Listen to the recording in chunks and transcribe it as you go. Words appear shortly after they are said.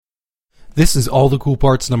This is All the Cool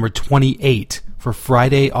Parts number 28 for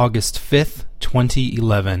Friday, August 5th,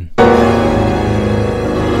 2011.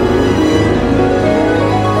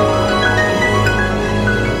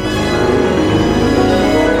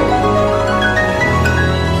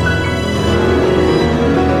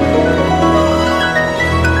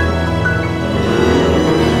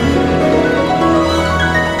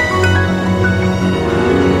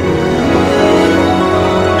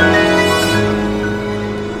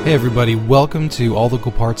 Hey everybody, welcome to All the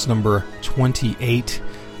Cool Parts number 28.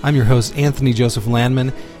 I'm your host, Anthony Joseph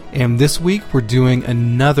Landman, and this week we're doing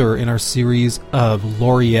another in our series of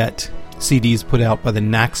Laureate CDs put out by the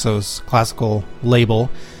Naxos classical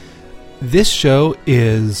label. This show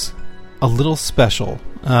is a little special.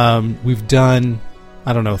 We've done,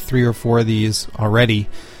 3 or 4 of these already,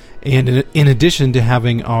 and in addition to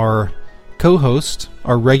having our co-host,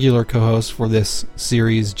 our regular co-host for this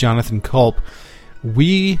series, Jonathan Culp,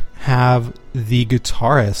 we have the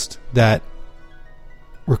guitarist that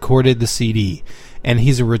recorded the CD, and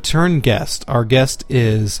he's a return guest. Our guest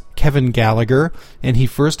is Kevin Gallagher, and he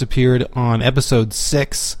first appeared on episode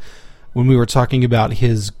 6 when we were talking about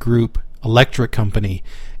his group Electric Company,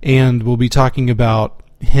 and we'll be talking about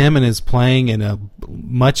him and his playing in a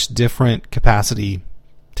much different capacity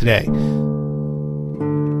today.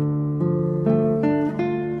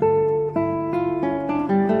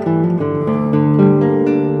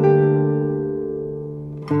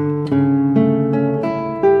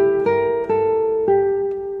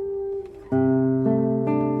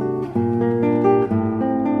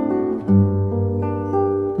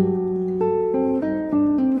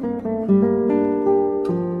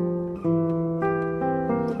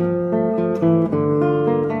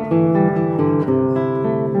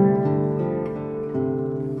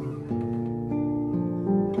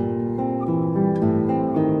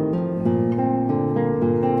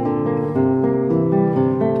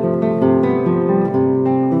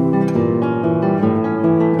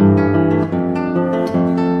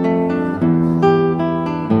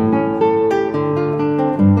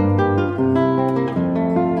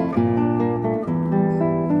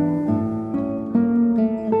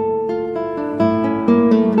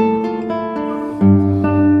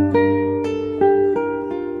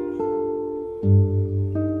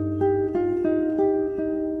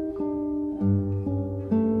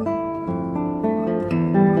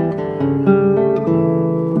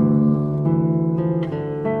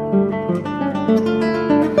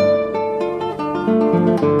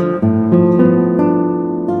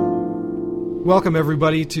 Welcome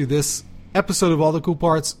everybody to this episode of All the Cool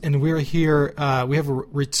Parts, and we're here. We have a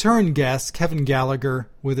return guest, Kevin Gallagher,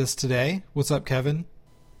 with us today. What's up, Kevin?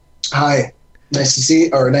 Hi, nice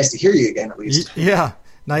to hear you again, at least. Yeah,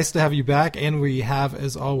 nice to have you back. And we have,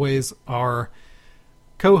 as always, our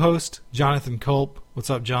co-host, Jonathan Culp. What's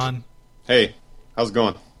up, John? Hey, how's it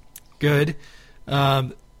going? Good.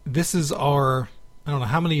 This is our,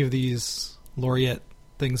 how many of these Laureate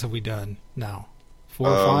things have we done now? 4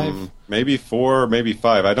 or 5? Maybe 4, maybe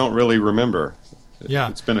 5. I don't really remember. Yeah.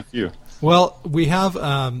 It's been a few. Well, we have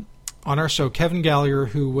on our show Kevin Gallagher,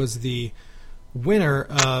 who was the winner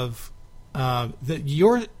of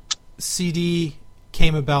your CD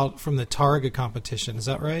came about from the Targa competition. Is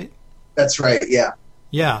that right? That's right, yeah.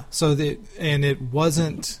 Yeah. So it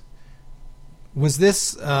wasn't. Was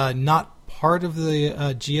this not part of the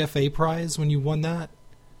GFA prize when you won that?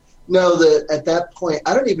 No, at that point,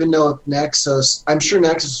 I don't even know if Naxos. I'm sure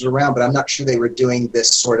Naxos was around, but I'm not sure they were doing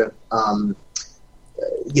this sort of,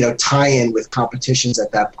 tie-in with competitions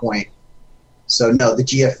at that point. So no, the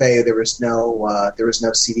GFA there was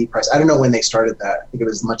no CD prize. I don't know when they started that. I think it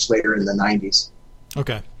was much later in the '90s.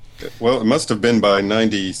 Okay. Well, it must have been by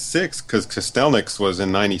 '96 because Kostelnik's was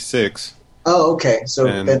in '96. Oh, okay. So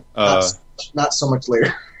not so much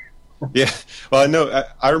later. Yeah, well, I know.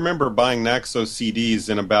 I remember buying Naxos CDs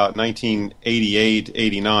in about 1988,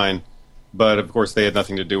 89, but of course they had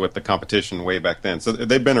nothing to do with the competition way back then. So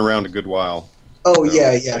they've been around a good while. Oh,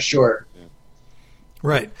 yeah, sure. Yeah.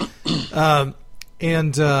 Right.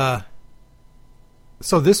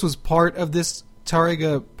 So this was part of this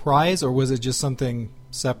Targa prize, or was it just something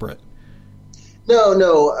separate?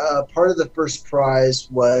 No. Part of the first prize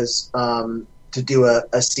was to do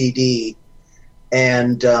a CD.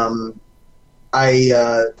 And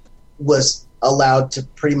I was allowed to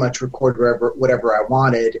pretty much record whatever I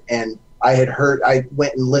wanted. And I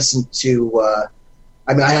went and listened to,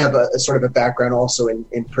 I have a sort of a background also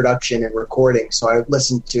in production and recording. So I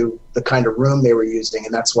listened to the kind of room they were using.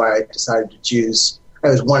 And that's why I decided to choose, that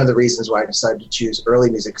was one of the reasons why I decided to choose early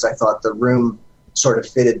music, because I thought the room sort of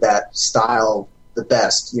fitted that style the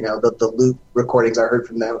best. You know, the loop recordings I heard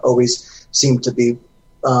from them always seemed to be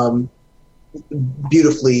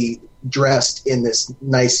beautifully dressed in this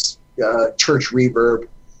nice church reverb.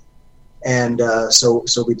 And so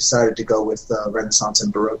we decided to go with Renaissance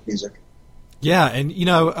and Baroque music. Yeah, and you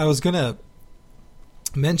know, I was going to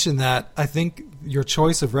mention that I think your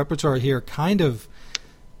choice of repertoire here kind of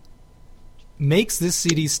makes this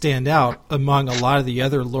CD stand out among a lot of the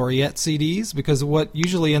other Laureate CDs, because what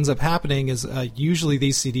usually ends up happening is usually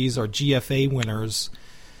these CDs are GFA winners,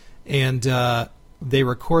 and they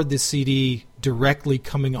record this CD directly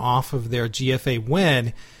coming off of their GFA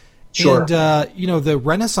win. Sure. And, you know, the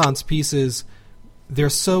Renaissance pieces,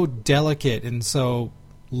 they're so delicate and so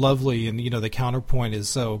lovely, and, you know, the counterpoint is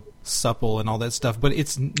so supple and all that stuff, but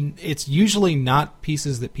it's usually not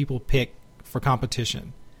pieces that people pick for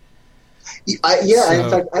competition. In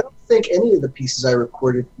fact, I don't think any of the pieces I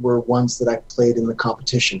recorded were ones that I played in the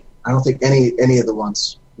competition. I don't think any of the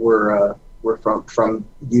ones were from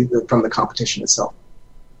the competition itself.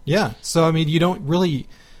 Yeah, so I mean, you don't really.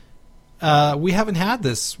 We haven't had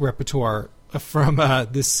this repertoire from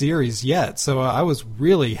this series yet, so I was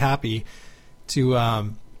really happy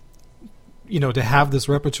to, you know, to have this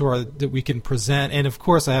repertoire that we can present. And of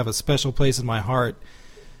course, I have a special place in my heart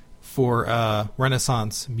for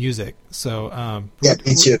Renaissance music. So yeah,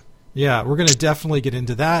 me too. Yeah, we're going to definitely get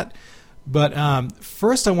into that. But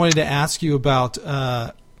first, I wanted to ask you about.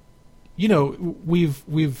 You know,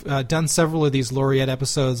 we've done several of these Laureate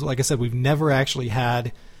episodes. Like I said, we've never actually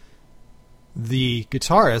had the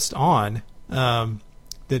guitarist on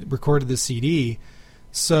that recorded the CD.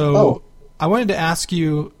 So I wanted to ask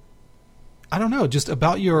you, I don't know, just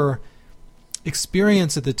about your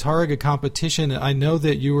experience at the Targa competition. I know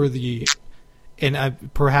that you were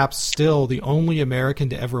perhaps still the only American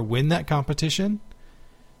to ever win that competition.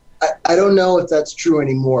 I don't know if that's true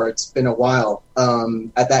anymore. It's been a while.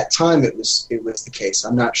 At that time, it was the case.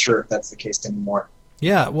 I'm not sure if that's the case anymore.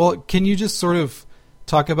 Yeah. Well, can you just sort of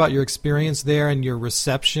talk about your experience there and your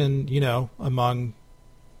reception, you know, among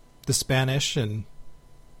the Spanish and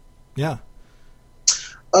yeah.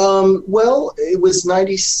 Well, it was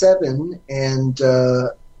 97, and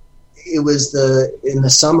it was in the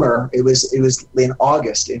summer. It was in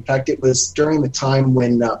August. In fact, it was during the time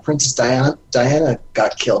when Princess Diana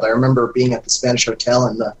got killed. I remember being at the Spanish Hotel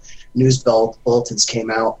and the news bulletins came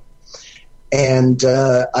out, and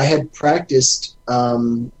I had practiced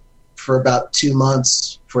for about 2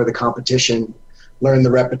 months for the competition, learned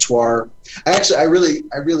the repertoire. I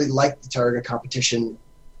really liked the Targa competition,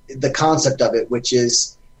 the concept of it, which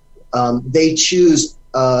is they choose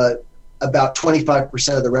about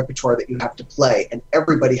 25% of the repertoire that you have to play, and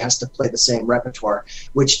everybody has to play the same repertoire,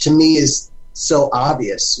 which to me is so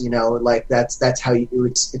obvious. You know, like that's how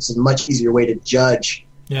it's a much easier way to judge.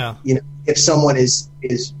 Yeah. You know, if someone is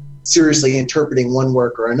seriously interpreting one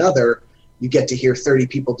work or another, you get to hear 30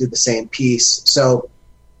 people do the same piece. So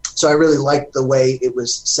I really liked the way it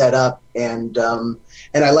was set up, and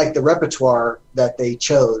I liked the repertoire that they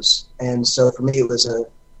chose. And so for me, it was a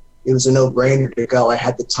no-brainer to go. I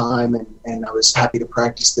had the time, and I was happy to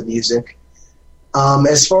practice the music.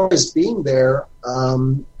 As far as being there,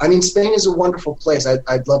 I mean, Spain is a wonderful place.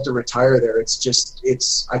 I'd love to retire there.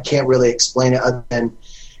 I can't really explain it other than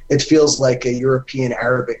it feels like a European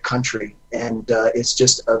Arabic country, and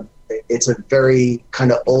it's a very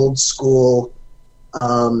kind of old school,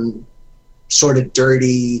 sort of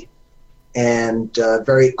dirty and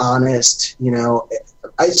very honest. You know,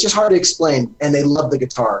 it's just hard to explain. And they love the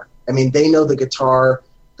guitar. I mean, they know the guitar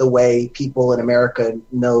the way people in America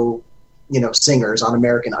know, you know, singers on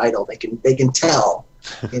American Idol. They can tell,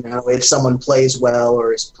 you know, if someone plays well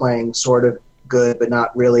or is playing sort of good but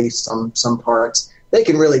not really some parts. They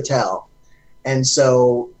can really tell. And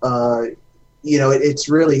so, you know, it's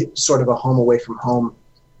really sort of a home away from home.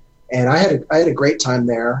 And I had a great time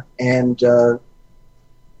there, and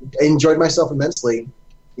enjoyed myself immensely.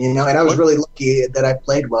 You know, and I was really lucky that I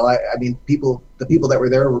played well. I mean, the people that were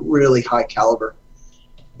there were really high caliber,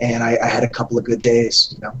 and I had a couple of good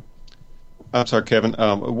days. You know. I'm sorry, Kevin.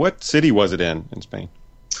 What city was it in Spain?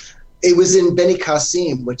 It was in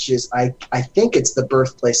Benicassim, which is I think it's the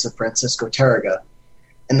birthplace of Francisco Tarrega,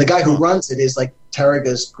 and the guy who runs it is like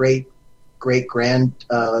Tarrega's great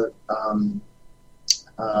grandson,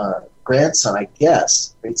 I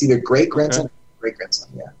guess. It's either great grandson or great grandson.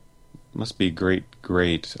 Yeah. Must be great.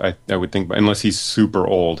 I would think, unless he's super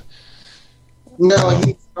old. No,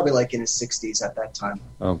 he's probably like in his 60s at that time.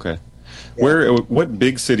 Okay. Yeah. What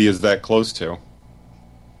big city is that close to?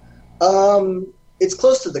 It's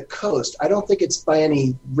close to the coast. I don't think it's by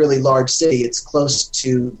any really large city. It's close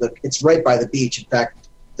to it's right by the beach. In fact,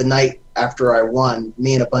 the night after I won,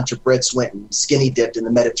 me and a bunch of Brits went and skinny dipped in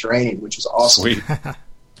the Mediterranean, which was awesome. Sweet.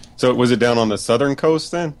 So was it down on the southern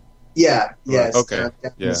coast then? Yeah, yes. Okay. Down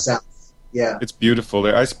in the south. Yeah. It's beautiful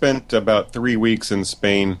there. I spent about 3 weeks in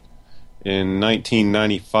Spain in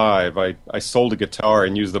 1995. I sold a guitar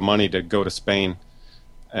and used the money to go to Spain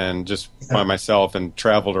and just by myself, and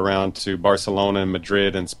traveled around to Barcelona and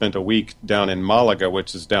Madrid and spent a week down in Malaga,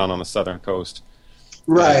 which is down on the southern coast.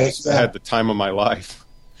 Right. I had the time of my life.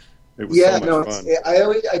 It was so much fun.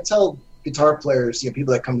 I tell guitar players,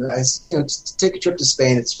 people that come to just take a trip to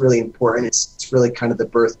Spain. It's really important. It's really kind of the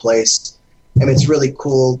birthplace, and it's really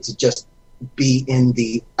cool to just be in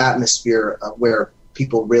the atmosphere where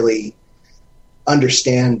people really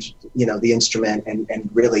understand, the instrument and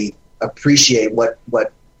really appreciate what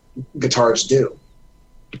guitars do.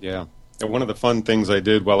 Yeah. And one of the fun things I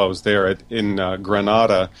did while I was there in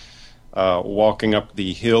Granada, walking up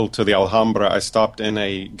the hill to the Alhambra, I stopped in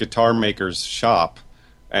a guitar maker's shop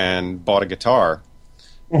and bought a guitar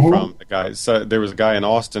from the guy. So there was a guy in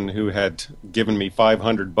Austin who had given me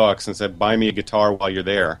 $500 and said, "Buy me a guitar while you're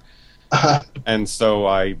there." And so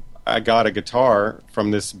I got a guitar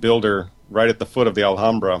from this builder right at the foot of the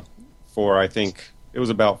Alhambra for, I think it was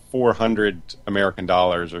about $400 American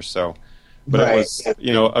or so. But it was,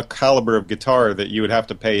 a caliber of guitar that you would have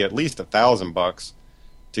to pay at least $1,000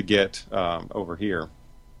 to get over here.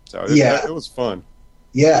 So it was fun.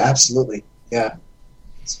 Yeah, absolutely. Yeah,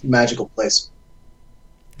 it's a magical place.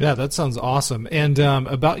 Yeah, that sounds awesome. And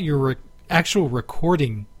about your actual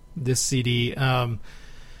recording this CD,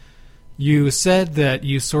 you said that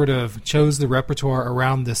you sort of chose the repertoire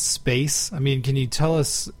around this space. I mean, can you tell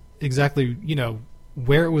us exactly,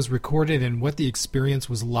 where it was recorded and what the experience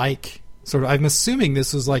was like? Sort of, I'm assuming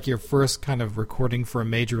this was like your first kind of recording for a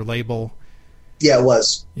major label. Yeah, it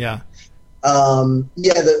was. Yeah.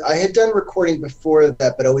 I had done recording before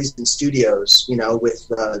that, but always in studios,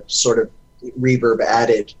 with sort of reverb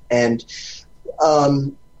added. And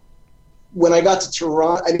when I got to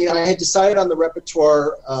Toronto, I had decided on the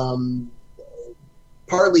repertoire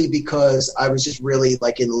partly because I was just really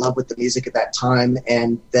in love with the music at that time,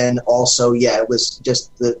 and then also, it was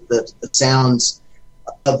just the sounds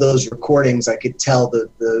of those recordings. I could tell the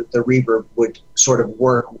reverb would sort of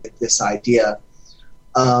work with this idea.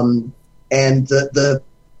 And the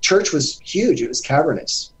church was huge. It was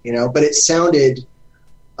cavernous, but it sounded,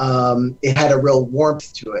 it had a real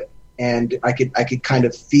warmth to it, and I could kind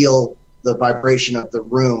of feel the vibration of the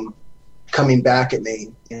room coming back at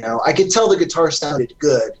me. I could tell the guitar sounded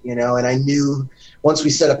good, and I knew once we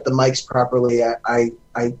set up the mics properly, I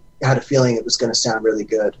had a feeling it was going to sound really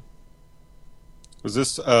good. Was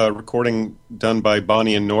this recording done by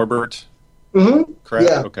Bonnie and Norbert? Mm-hmm. Correct?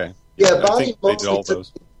 Yeah. Okay. Yeah, Bonnie I think they did all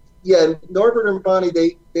those. Yeah, Norbert and Bonnie,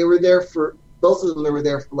 they were there for, both of them, they were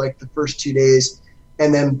there for the first 2 days,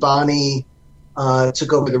 and then Bonnie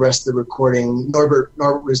took over the rest of the recording. Norbert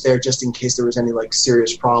was there just in case there was any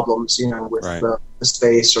serious problems, with the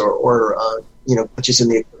space or glitches in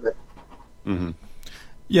the equipment. Mm-hmm.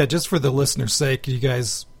 Yeah, just for the listener's sake, can you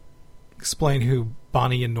guys explain who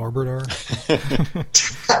Bonnie and Norbert are?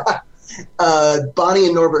 Bonnie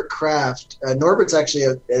and Norbert Kraft. Norbert's actually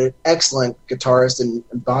an excellent guitarist, and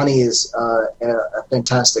Bonnie is a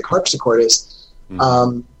fantastic harpsichordist.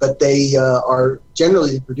 Mm-hmm. But they are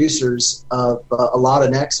generally the producers of a lot of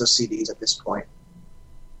Naxos CDs at this point,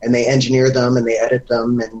 and they engineer them and they edit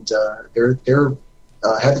them, and they're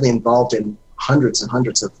heavily involved in hundreds and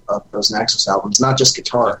hundreds of those Naxos albums, not just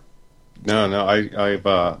guitar. No,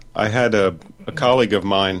 I had a colleague of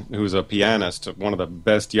mine who's a pianist, one of the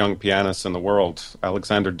best young pianists in the world,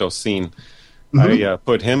 Alexander Dosin. Mm-hmm. I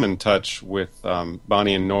put him in touch with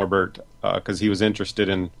Bonnie and Norbert because he was interested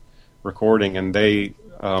in recording, and they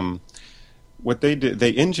what they did,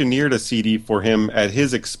 they engineered a CD for him at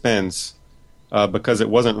his expense because it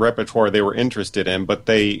wasn't repertoire they were interested in, but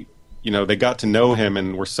they got to know him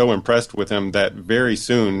and were so impressed with him that very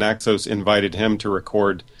soon Naxos invited him to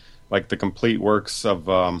record the complete works of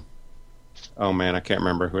oh man, I can't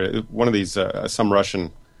remember who, one of these some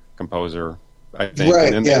Russian composer, I think.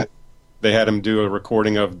 Right, and then they had him do a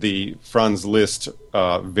recording of the Franz Liszt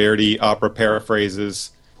Verdi opera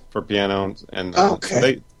paraphrases for piano, and so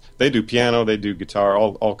they do piano, they do guitar,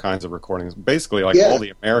 all kinds of recordings, basically all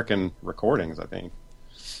the American recordings, I think.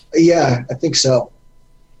 Yeah, I think so.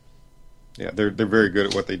 Yeah, they're very good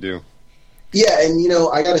at what they do. Yeah, and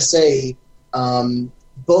I got to say,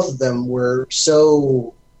 both of them were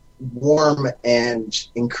so warm and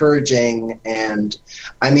encouraging, and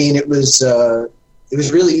it was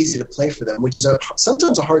really easy to play for them, which is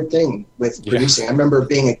sometimes a hard thing with producing. I remember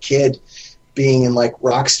being a kid being in like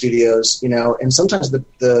rock studios, and sometimes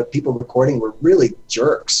the people recording were really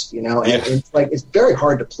jerks, and it's like, it's very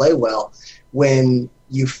hard to play well when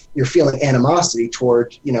you're feeling animosity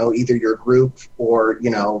toward, either your group or,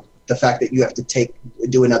 the fact that you have to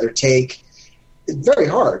do another take. It's very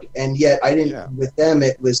hard. And yet with them,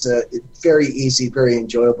 it was a very easy, very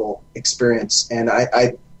enjoyable experience. And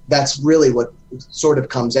I that's really what sort of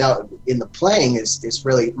comes out in the playing is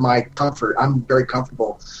really my comfort. I'm very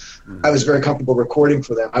comfortable. I was very comfortable recording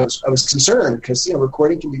for them. I was concerned because,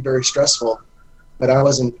 recording can be very stressful, but I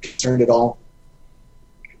wasn't concerned at all.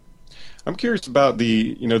 I'm curious about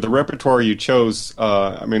the repertoire you chose.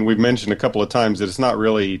 We've mentioned a couple of times that it's not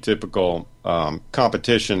really typical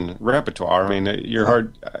competition repertoire.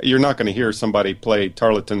 You're not going to hear somebody play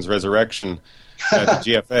Tarleton's Resurrection at the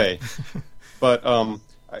GFA. But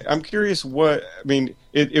I'm curious it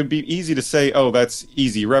would be easy to say, oh, that's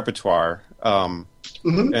easy repertoire. And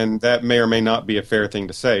that may or may not be a fair thing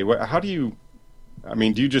to say. How do you...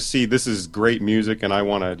 do you just see this is great music and I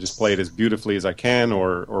want to just play it as beautifully as I can,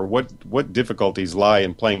 or what difficulties lie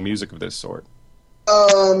in playing music of this sort?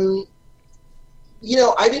 I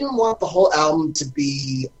didn't want the whole album to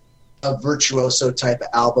be a virtuoso type of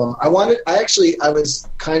album. When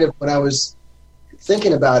I was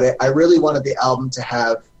thinking about it, I really wanted the album to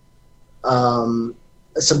have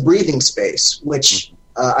some breathing space, which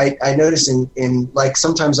I notice in like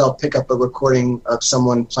sometimes I'll pick up a recording of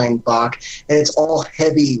someone playing Bach and it's all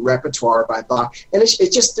heavy repertoire by Bach, and it's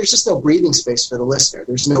just there's just no breathing space for the listener.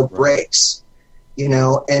 There's no breaks,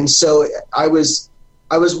 and so I was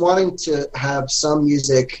wanting to have some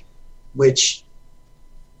music which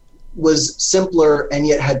was simpler and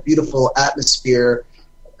yet had beautiful atmosphere,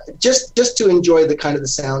 just to enjoy the kind of the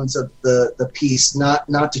sounds of the piece, not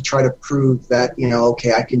to try to prove that,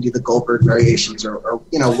 okay, I can do the Goldberg variations or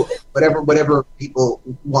whatever people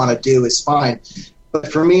want to do is fine.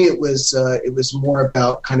 But for me, it was more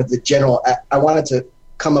about kind of the general. I wanted to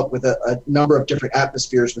come up with a number of different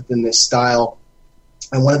atmospheres within this style,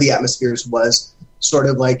 and one of the atmospheres was sort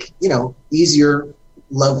of like easier,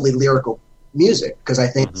 lovely lyrical music, because I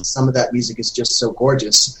think some of that music is just so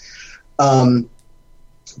gorgeous.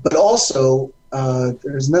 But also,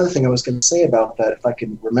 there's another thing I was going to say about that, if I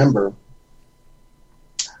can remember.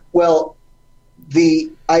 Well,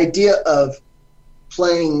 the idea of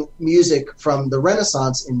playing music from the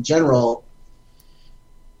Renaissance in general,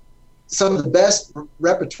 some of the best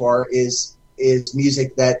repertoire is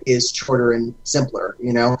music that is shorter and simpler,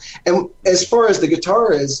 And as far as the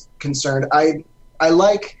guitar is concerned, I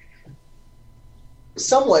like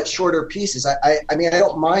somewhat shorter pieces. I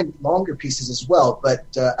don't mind longer pieces as well, but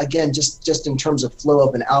again, just in terms of flow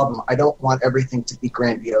of an album, I don't want everything to be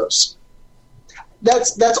grandiose.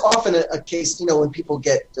 That's often a case, when people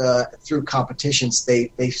get through competitions,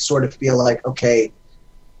 they sort of feel like, okay,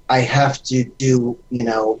 I have to do,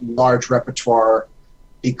 large repertoire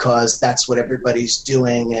because that's what everybody's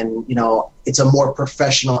doing, and it's a more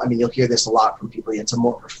professional. You'll hear this a lot from people. It's a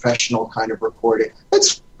more professional kind of recording.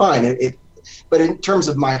 That's fine. But in terms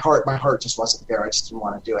of my heart just wasn't there. I just didn't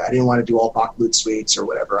want to do it. I didn't want to do all Bach Lute suites or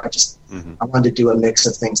whatever. I wanted to do a mix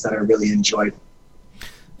of things that I really enjoyed.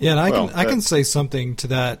 Yeah, and I can say something to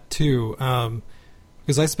that too,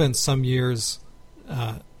 because I spent some years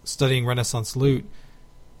studying Renaissance lute,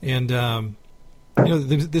 and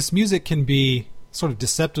this music can be sort of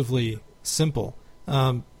deceptively simple.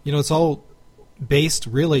 It's all based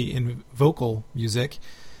really in vocal music.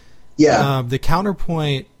 Yeah. The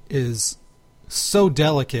counterpoint is so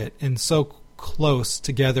delicate and so close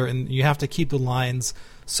together, and you have to keep the lines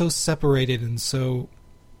so separated and so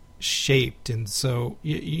shaped, and so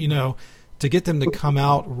to get them to come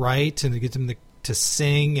out right and to get them to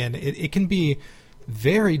sing, and it can be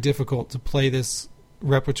very difficult to play this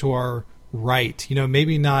repertoire right.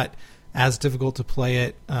 Maybe not as difficult to play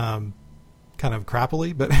it kind of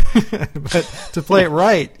crappily, but but to play it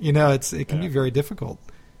right, it can be very difficult.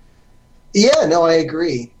 Yeah, no, I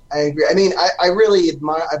agree. I really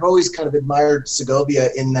admire. I've always kind of admired Segovia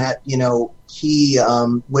in that he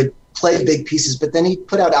would play big pieces, but then he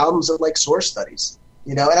put out albums of like source studies,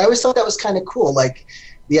 and I always thought that was kind of cool. Like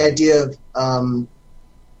the idea of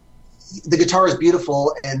the guitar is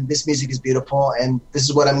beautiful and this music is beautiful and this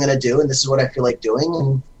is what I'm going to do and this is what I feel like doing,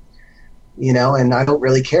 and and I don't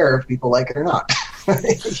really care if people like it or not.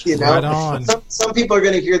 Right on. Some people are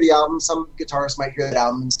going to hear the album. Some guitarists might hear that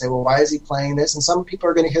album and say, well, why is he playing this? And some people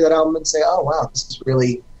are going to hear that album and say, oh, wow, this is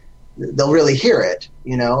really, they'll really hear it.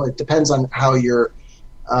 It depends on how you're,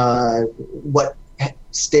 what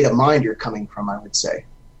state of mind you're coming from, I would say.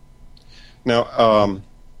 Now,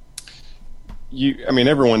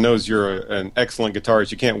 everyone knows you're an excellent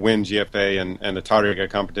guitarist. You can't win GFA and the Targa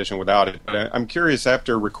competition without it. But I'm curious,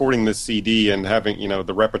 after recording this CD and having,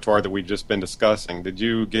 the repertoire that we've just been discussing, did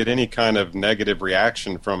you get any kind of negative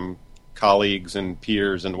reaction from colleagues and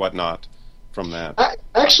peers and whatnot from that?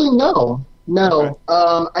 Actually, no.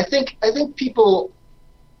 Okay. I think people,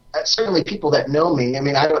 certainly people that know me,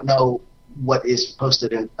 I don't know what is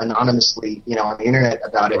posted anonymously, on the internet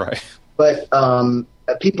about it. Right. But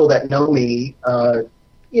people that know me,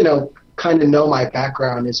 kind of know my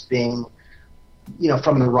background as being,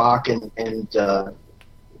 from the rock and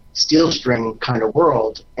steel string kind of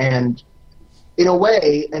world. And in a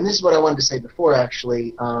way, and this is what I wanted to say before,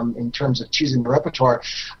 actually, in terms of choosing the repertoire,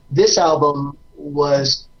 this album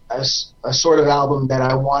was a sort of album that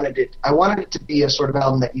I wanted it to be a sort of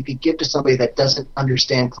album that you could give to somebody that doesn't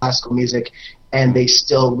understand classical music and they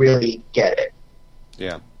still really get it.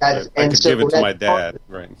 Yeah, I could give it to my dad,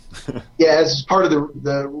 right? Yeah, as part of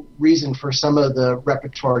the reason for some of the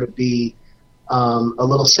repertoire to be a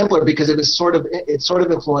little simpler, because it's sort of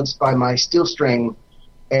influenced by my steel string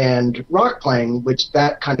and rock playing, which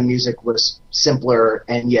that kind of music was simpler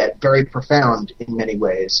and yet very profound in many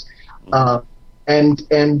ways.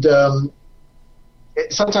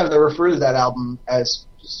 Sometimes I refer to that album as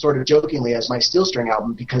sort of jokingly as my steel string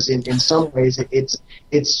album, because in some ways it's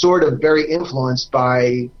sort of very influenced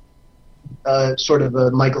by sort of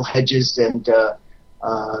a Michael Hedges and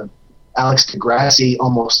Alex DeGrassi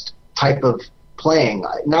almost type of playing.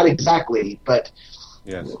 Not exactly, but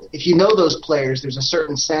yes. If you know those players, there's a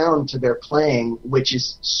certain sound to their playing which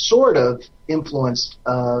is sort of influenced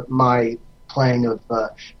my playing of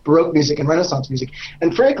Baroque music and Renaissance music.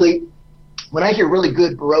 And frankly, when I hear really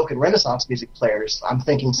good Baroque and Renaissance music players, I'm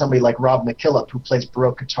thinking somebody like Rob McKillop, who plays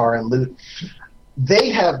Baroque guitar and lute. They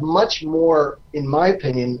have much more, in my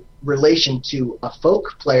opinion, relation to a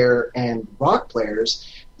folk player and rock players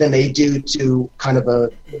than they do to kind of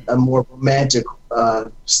a more romantic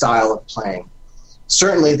style of playing.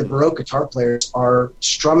 Certainly the Baroque guitar players are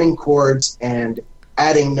strumming chords and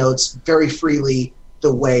adding notes very freely,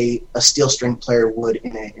 the way a steel string player would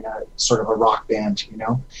in a sort of a rock band,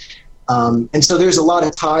 and so there's a lot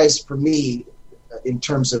of ties for me in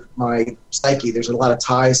terms of my psyche. There's a lot of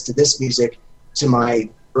ties to this music, to my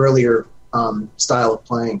earlier style of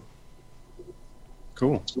playing.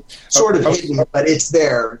 Cool. Sort of hidden, but it's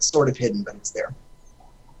there. It's sort of hidden, but it's there.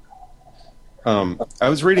 I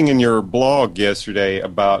was reading in your blog yesterday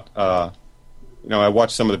about I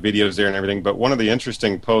watched some of the videos there and everything, but one of the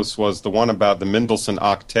interesting posts was the one about the Mendelssohn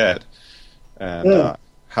Octet and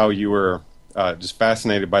how you were just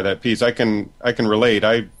fascinated by that piece. I can relate.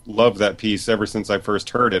 I loved that piece ever since I first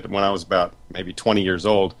heard it when I was about maybe 20 years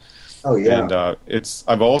old. Oh yeah. And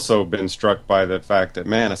I've also been struck by the fact that,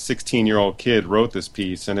 man, a 16-year-old kid wrote this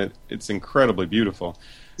piece, and it's incredibly beautiful.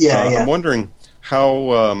 Yeah, I'm wondering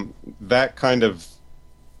how that kind of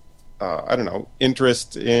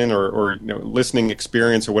interest in or listening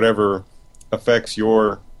experience or whatever affects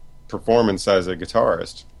your performance as a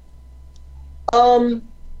guitarist,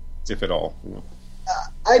 if at all.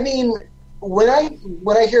 When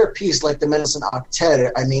I hear a piece like the Mendelssohn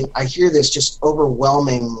Octet, I hear this just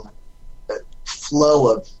overwhelming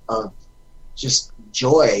flow of just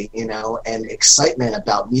joy, and excitement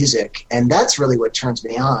about music, and that's really what turns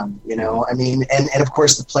me on. And of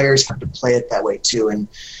course the players have to play it that way too, and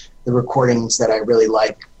the recordings that I really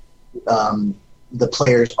like, the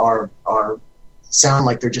players are sound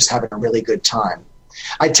like they're just having a really good time.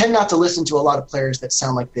 I tend not to listen to a lot of players that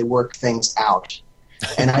sound like they work things out,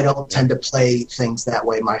 and I don't tend to play things that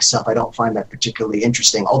way myself. I don't find that particularly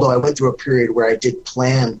interesting, although I went through a period where I did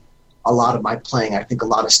plan a lot of my playing. I think a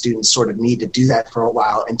lot of students sort of need to do that for a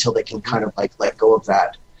while until they can kind of like let go of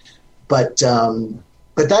that. But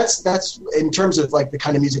that's in terms of like the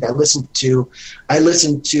kind of music I listen to. I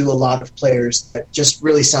listen to a lot of players that just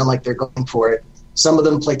really sound like they're going for it. Some of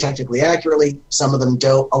them play technically accurately. Some of them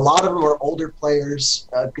don't. A lot of them are older players,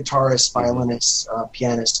 guitarists, violinists,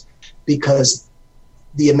 pianists, because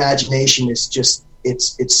the imagination is just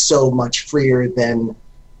it's so much freer than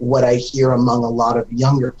what I hear among a lot of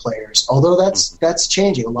younger players. Although that's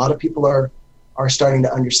changing. A lot of people are starting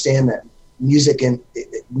to understand that music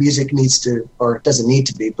needs to, or it doesn't need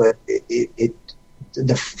to be, but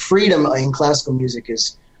the freedom in classical music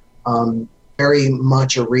is very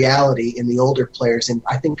much a reality in the older players, and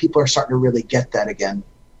I think people are starting to really get that again.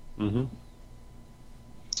 Mm-hmm.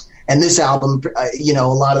 And this album, a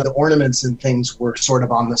lot of the ornaments and things were sort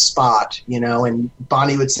of on the spot, and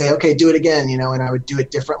Bonnie would say, okay, do it again, and I would do it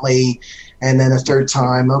differently. And then a third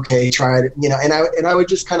time, okay, try it, and I would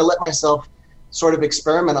just kind of let myself sort of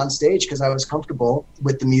experiment on stage because I was comfortable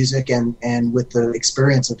with the music and with the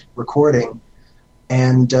experience of recording.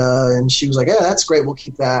 And she was like, "Yeah, that's great. We'll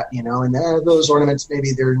keep that, you know." And those ornaments,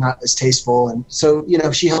 maybe they're not as tasteful. And so, you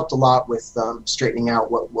know, she helped a lot with straightening out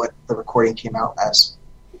what the recording came out as.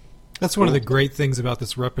 That's one of the great things about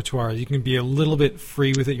this repertoire. You can be a little bit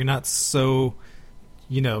free with it. You're not so,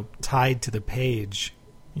 you know, tied to the page,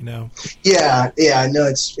 you know? Yeah, no,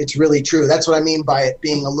 it's really true. That's what I mean by it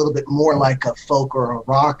being a little bit more like a folk or a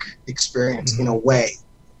rock experience in a way,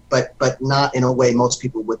 but not in a way most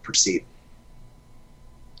people would perceive.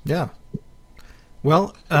 Yeah.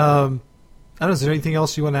 Well, I don't know, is there anything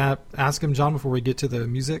else you want to ask him, John, before we get to the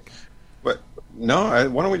music? No,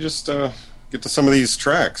 why don't we just get to some of these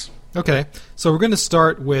tracks? Okay, so we're going to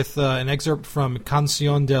start with an excerpt from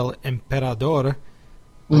Canción del Emperador,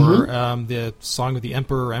 or the Song of the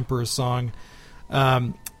Emperor, or Emperor's Song,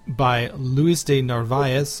 by Luis de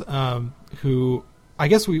Narvaez, who I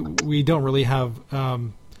guess we don't really have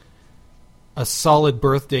a solid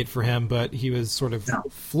birth date for him, but he was sort of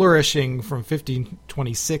flourishing from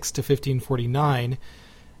 1526 to 1549.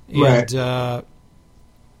 And a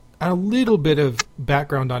little bit of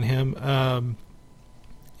background on him.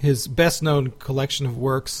 His best-known collection of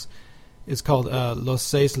works is called Los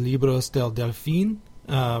Seis Libros del Delfín,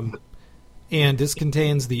 and this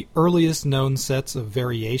contains the earliest known sets of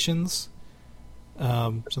variations,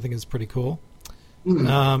 which I think is pretty cool.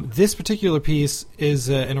 This particular piece is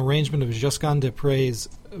an arrangement of Josquin des Prés'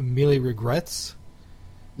 Mille Regrets,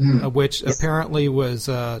 which apparently was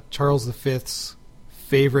Charles V's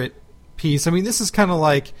favorite piece. I mean, this is kind of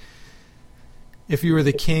like if you were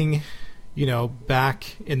the king, you know,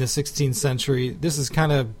 back in the 16th century, this is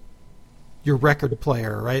kind of your record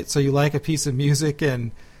player, right? So you like a piece of music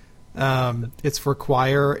and it's for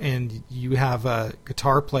choir and you have a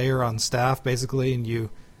guitar player on staff basically, and you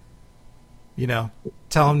know,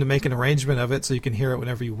 tell him to make an arrangement of it so you can hear it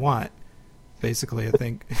whenever you want. Basically, I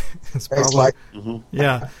think it's probably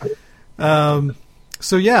yeah.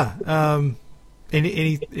 So yeah,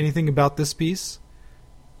 anything about this piece?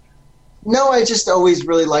 No, I just always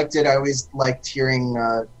really liked it. I always liked hearing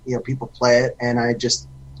you know, people play it, and I just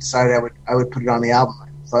decided I would put it on the album.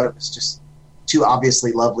 I thought it was just too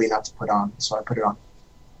obviously lovely not to put on, so I put it on.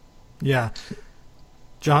 Yeah,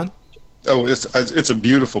 John. Oh, it's a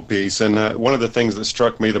beautiful piece, and one of the things that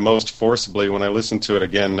struck me the most forcibly when I listened to it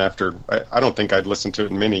again after, I don't think I'd listened to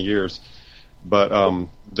it in many years, but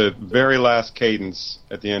the very last cadence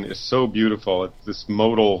at the end is so beautiful. It's this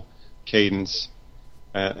modal cadence.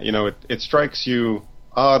 You know, it strikes you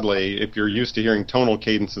oddly if you're used to hearing tonal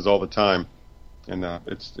cadences all the time, and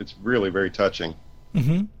it's really very touching.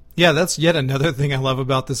 Mm-hmm. Yeah, that's yet another thing I love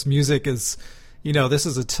about this music is, you know, this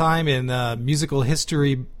is a time in musical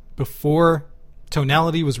history before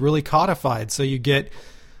tonality was really codified. So you get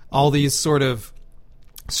all these sort of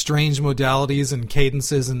strange modalities and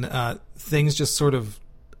cadences and things just sort of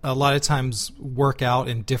a lot of times work out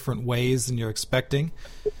in different ways than you're expecting.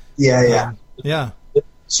 Yeah.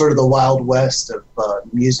 Sort of the Wild West of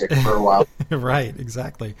music for a while. Right,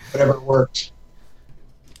 exactly. Whatever worked.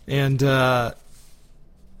 And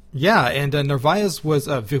Narvaez was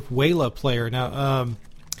a vihuela player. Now,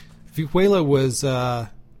 vihuela was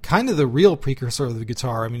kind of the real precursor of the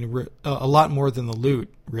guitar. I mean, a lot more than the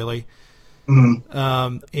lute, really.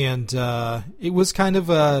 Mm-hmm. It was kind of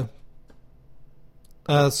a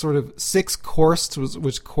sort of six course,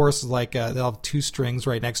 which course is like they'll have two strings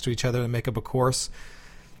right next to each other to make up a course.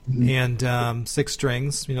 Mm-hmm. And six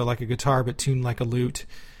strings, you know, like a guitar, but tuned like a lute.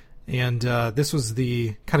 And this was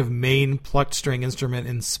the kind of main plucked string instrument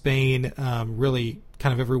in Spain. Really,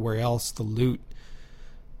 kind of everywhere else, the lute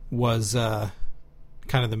was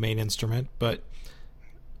kind of the main instrument. But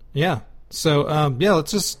yeah, so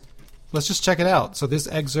let's just check it out. So this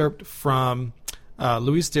excerpt from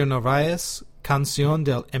Luis de Narvaez, Canción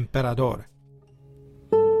del Emperador.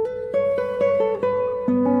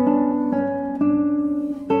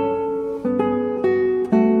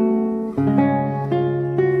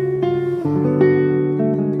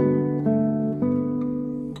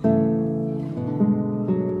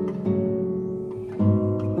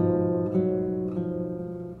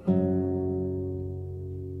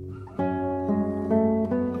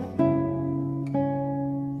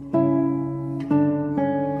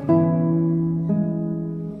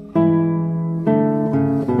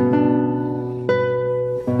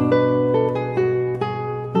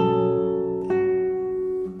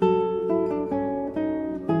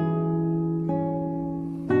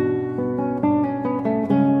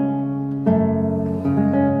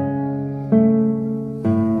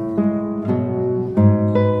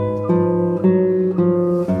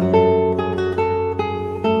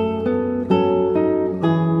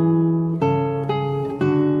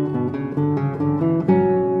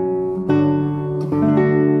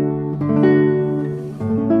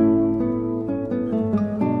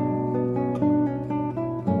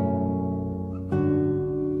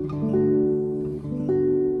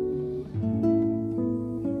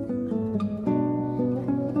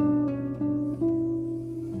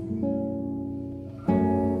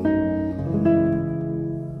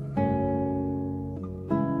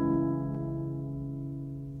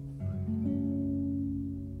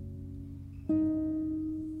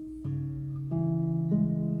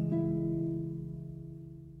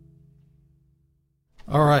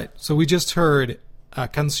 All right, so we just heard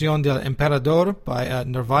Canción del Emperador by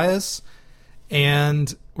Narvaez,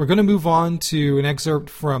 and we're going to move on to an excerpt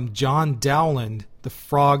from John Dowland, The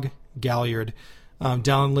Frog Galliard.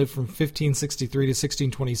 Dowland lived from 1563 to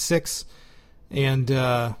 1626, and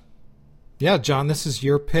yeah, John, this is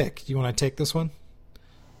your pick. Do you want to take this one?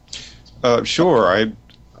 Sure.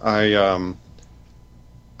 I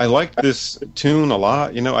like this tune a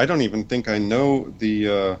lot. You know, I don't even think I know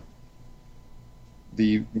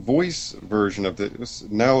the voice version of this.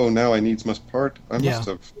 Now, oh, now I needs must part. I must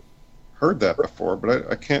have heard that before,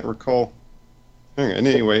 but I can't recall. And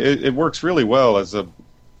anyway, it works really well as a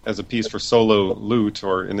piece for solo lute,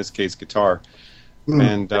 or in this case, guitar.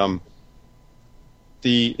 And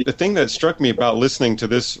the thing that struck me about listening to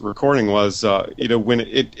this recording was, when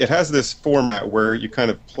it has this format where you kind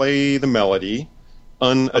of play the melody,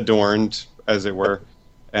 unadorned, as it were,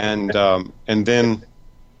 and then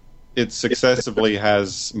it successively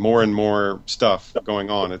has more and more stuff going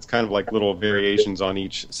on. It's kind of like little variations on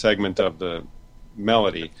each segment of the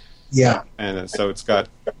melody. Yeah. And so it's got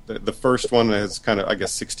the first one has kind of, I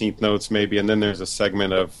guess, 16th notes maybe, and then there's a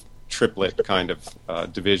segment of triplet kind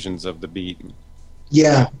of divisions of the beat.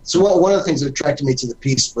 Yeah. So one of the things that attracted me to the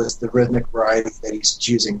piece was the rhythmic variety that he's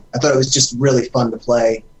choosing. I thought it was just really fun to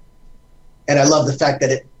play. And I love the fact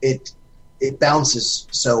that it bounces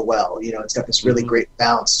so well. You know, it's got this really great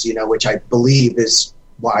bounce, you know, which I believe is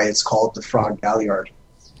why it's called the Frog Galliard.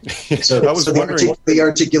 So, the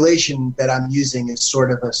articulation that I'm using is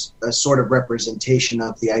sort of a sort of representation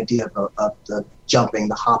of the idea of the jumping,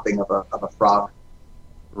 the hopping of a frog.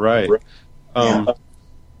 Right.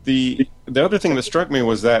 The other thing that struck me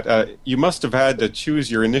was that you must have had to choose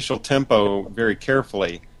your initial tempo very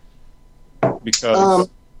carefully, because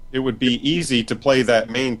it would be easy to play that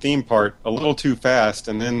main theme part a little too fast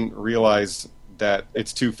and then realize that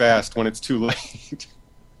it's too fast when it's too late.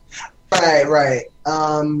 Right.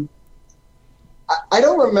 I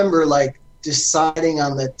don't remember deciding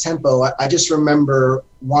on the tempo. I just remember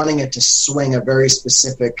wanting it to swing a very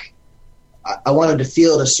specific. I wanted to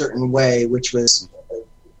feel it a certain way, which was.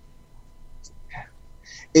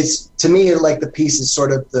 It's to me like the piece is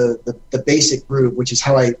sort of the basic groove, which is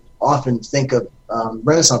how I often think of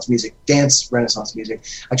Renaissance music, dance Renaissance music.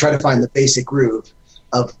 I try to find the basic groove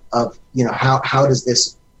of how does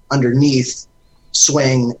this underneath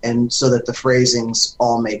swing, and so that the phrasings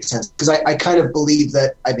all make sense. Because I kind of believe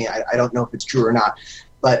that, I don't know if it's true or not,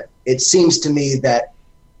 but it seems to me that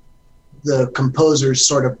the composers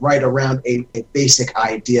sort of write around a basic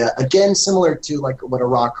idea, again, similar to like what a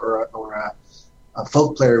rock or a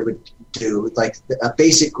folk player would do, like a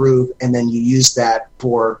basic groove, and then you use that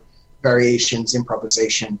for variations,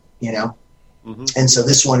 improvisation, you know? Mm-hmm. And so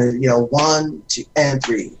this one is, 1, 2, and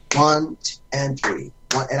 3, 1, 2, and 3.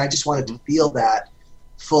 And I just wanted to feel that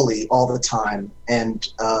fully all the time,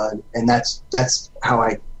 and that's how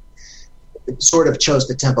I sort of chose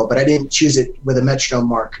the tempo. But I didn't choose it with a metronome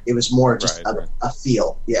mark. It was more just a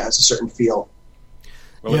feel. Yeah, it's a certain feel.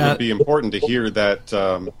 Well, it would be important to hear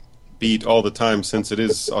that beat all the time, since it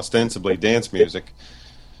is ostensibly dance music.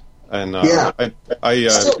 And I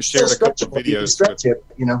shared a couple of videos.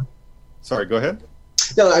 Sorry, go ahead.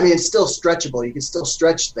 No, it's still stretchable. You can still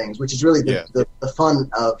stretch things, which is really the fun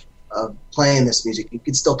of playing this music. You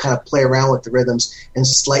can still kind of play around with the rhythms and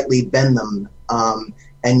slightly bend them,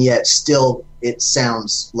 and yet still it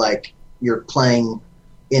sounds like you're playing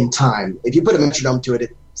in time. If you put a metronome to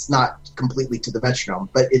it, it's not completely to the metronome,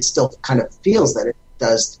 but it still kind of feels that it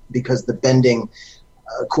does, because the bending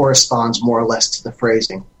corresponds more or less to the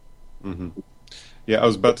phrasing. Mm-hmm. Yeah, I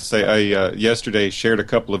was about to say, I yesterday shared a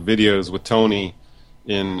couple of videos with Tony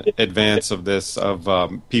in advance of this, of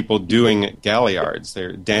people doing galliards.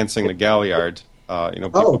 They're dancing the galliard.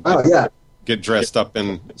 People get dressed up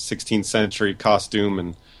in 16th century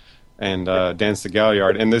costume and dance the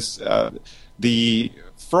galliard. And this the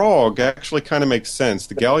frog actually kind of makes sense.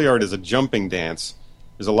 The galliard is a jumping dance.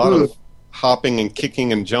 There's a lot of hopping and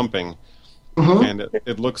kicking and jumping. Mm-hmm. And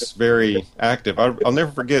it looks very active. I'll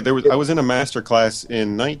never forget. I was in a master class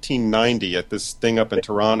in 1990 at this thing up in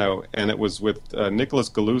Toronto, and it was with Nicholas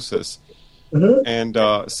Galusis. Mm-hmm. And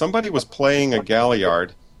somebody was playing a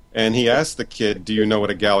galliard, and he asked the kid, "Do you know what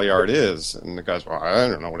a galliard is?" And the guy's, "Well, I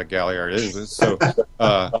don't know what a galliard is." So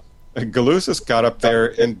Galusis got up there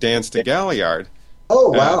and danced a galliard. Oh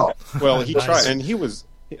wow! Well, he tried, and he was.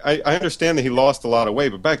 I understand that he lost a lot of weight,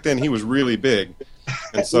 but back then he was really big.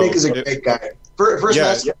 And so Nick is a great guy. First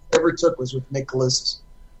match I ever took was with Nick Galusis.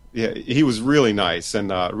 Yeah, he was really nice and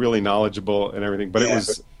really knowledgeable and everything. But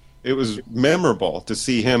it was memorable to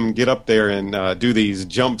see him get up there and do these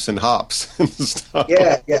jumps and hops and stuff.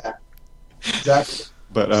 Yeah, exactly.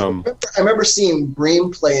 But I remember seeing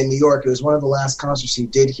Bream play in New York. It was one of the last concerts he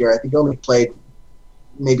did here. I think he only played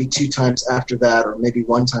maybe 2 times after that, or maybe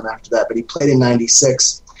 1 time after that. But he played in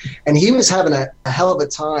 '96, and he was having a hell of a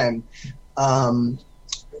time.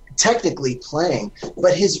 Technically playing,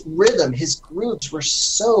 but his rhythm, his grooves were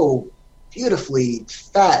so beautifully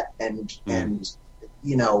fat and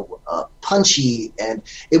punchy, and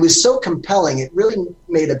it was so compelling. It really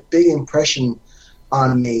made a big impression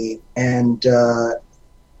on me. And the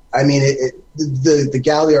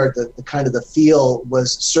Galliard, the kind of the feel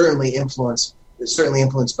was certainly influenced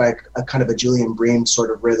by a kind of a Julian Bream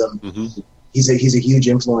sort of rhythm. Mm-hmm. He's a huge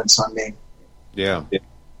influence on me. Yeah.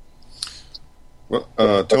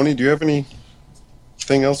 Well, Tony, do you have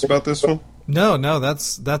anything else about this one? No,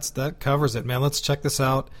 that covers it, man. Let's check this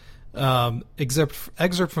out.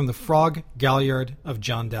 Excerpt from the Frog Galliard of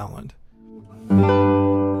John Dowland.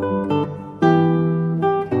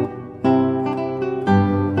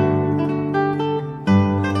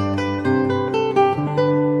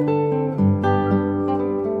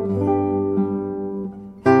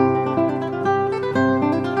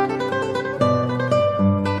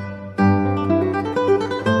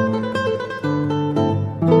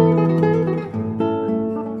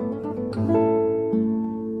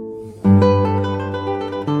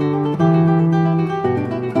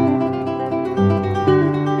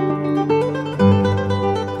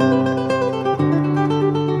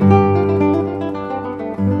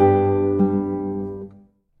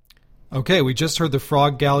 Okay, we just heard the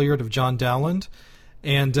Frog Galliard of John Dowland,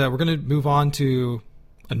 and we're going to move on to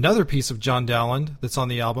another piece of John Dowland that's on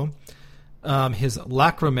the album, his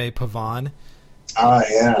Lacrimae Pavane. Ah,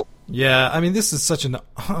 yeah. Yeah, I mean, this is such an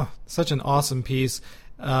awesome piece.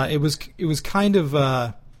 It was kind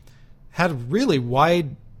of had really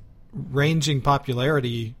wide-ranging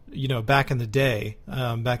popularity, back in the day,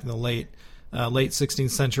 back in the late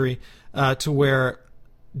 16th century, to where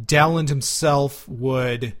Dowland himself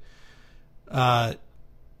would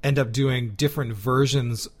end up doing different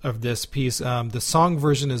versions of this piece. The song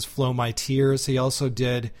version is Flow My Tears. He also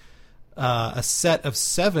did a set of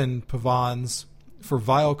 7 pavanes for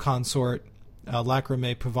viol consort,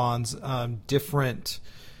 Lacrimae Pavanes, different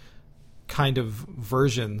kind of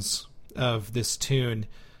versions of this tune.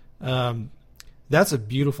 That's a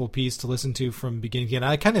beautiful piece to listen to from beginning to end.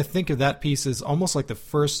 I kind of think of that piece as almost like the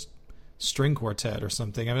first string quartet or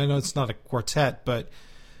something. I mean, I know it's not a quartet, but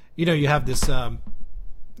you have this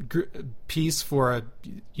piece for a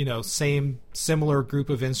similar group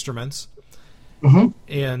of instruments, mm-hmm.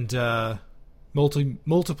 and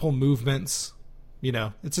multiple movements.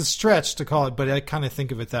 It's a stretch to call it, but I kind of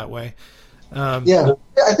think of it that way. I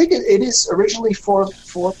think it is originally four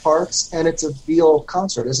parts, and it's a viol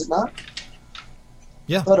concert, is it not?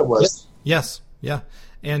 Yeah, I thought it was. Yes, yeah.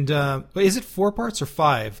 And is it 4 parts or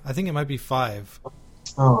 5? I think it might be 5.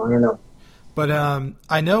 Oh, I don't know. But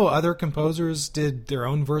I know other composers did their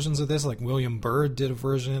own versions of this, like William Byrd did a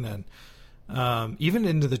version, and even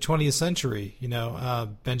into the 20th century,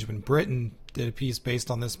 Benjamin Britten did a piece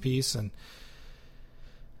based on this piece, and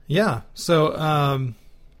yeah. So,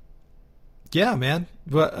 yeah, man.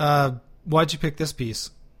 But why'd you pick this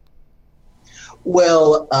piece?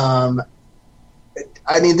 Well,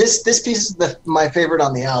 I mean, this piece is my favorite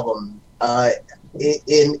on the album.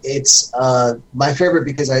 It's my favorite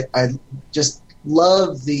because I just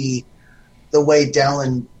love the way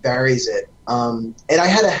Dowland varies it, and I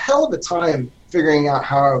had a hell of a time figuring out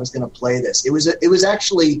how I was going to play this. It was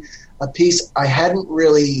actually a piece I hadn't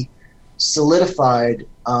really solidified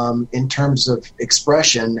in terms of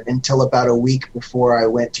expression until about a week before I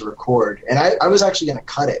went to record, and I was actually going to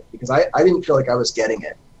cut it because I didn't feel like I was getting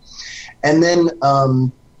it, and then.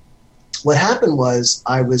 What happened was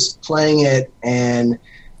I was playing it, and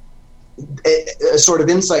a sort of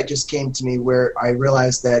insight just came to me where I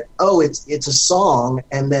realized that, it's a song,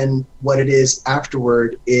 and then what it is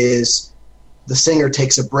afterward is the singer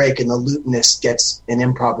takes a break and the lutenist gets an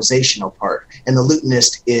improvisational part, and the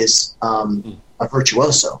lutenist is a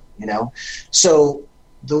virtuoso, So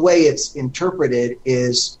the way it's interpreted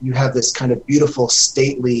is you have this kind of beautiful,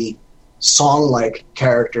 stately song-like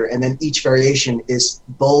character, and then each variation is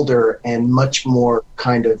bolder and much more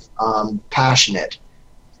kind of passionate.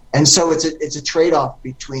 And so it's a trade-off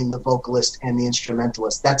between the vocalist and the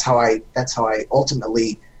instrumentalist. That's how I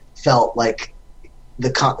ultimately felt like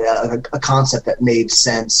a concept that made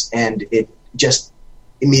sense, and it just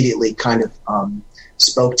immediately kind of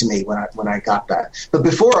spoke to me when I got that. But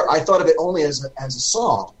before, I thought of it only as a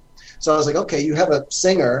song. So I was like, okay, you have a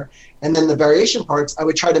singer, and then the variation parts, I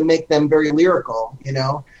would try to make them very lyrical,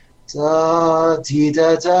 da dee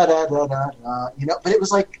da da da da da da, but it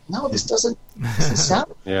was like, no, this doesn't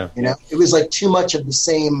sound. Yeah. It was like too much of the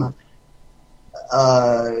same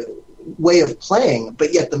way of playing,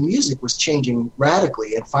 but yet the music was changing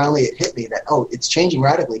radically. And finally, it hit me that it's changing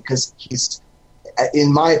radically because he's,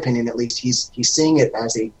 in my opinion at least, he's seeing it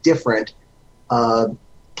as a different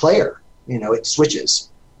player. It switches,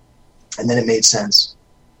 and then it made sense.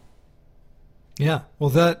 Yeah, well,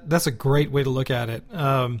 that's a great way to look at it.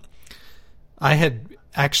 I had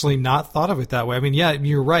actually not thought of it that way. I mean, yeah,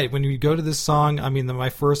 you're right. When you go to this song, I mean, my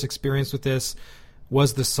first experience with this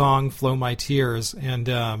was the song "Flow My Tears,"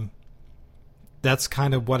 and that's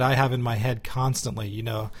kind of what I have in my head constantly. I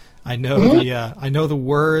know I know the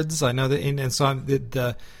words, I know and so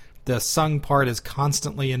the sung part is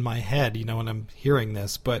constantly in my head. When I'm hearing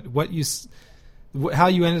this, but how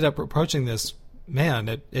you ended up approaching this, man,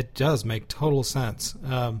 it does make total sense.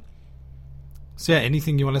 So yeah,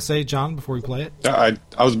 anything you want to say, John, before we play it? I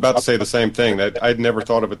was about to say the same thing. That I'd never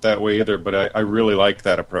thought of it that way either, but I really like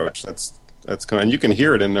that approach. That's kind, and you can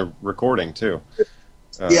hear it in the recording too.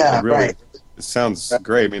 Right. It sounds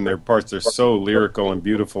great. I mean, their parts are so lyrical and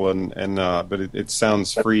beautiful, but it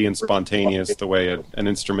sounds free and spontaneous the way an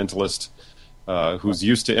instrumentalist who's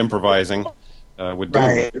used to improvising would do.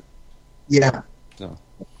 Right. Yeah. So.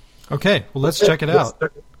 Okay, well, let's check it out.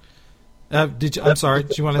 I'm sorry.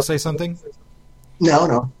 Did you want to say something?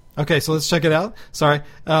 No. Okay, so let's check it out. Sorry.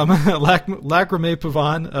 Lacrimae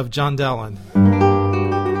Pavane of John Dowland.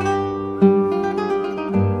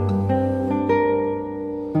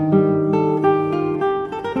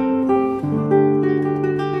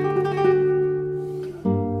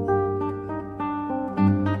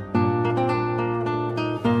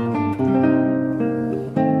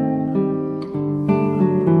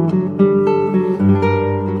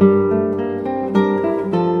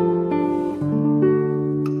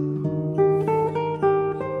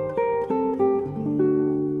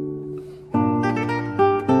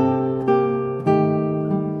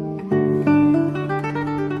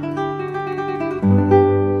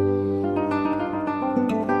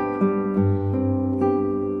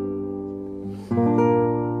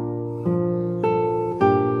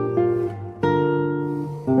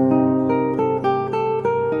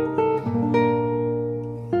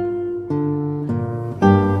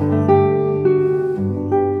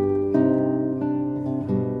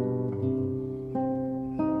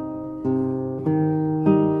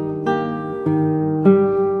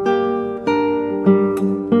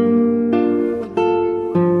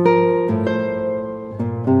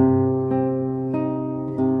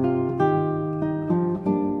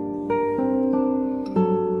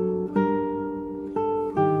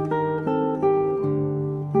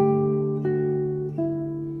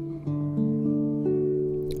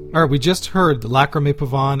 All right, we just heard Lacrimae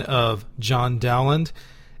Pavane of John Dowland,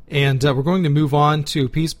 and we're going to move on to a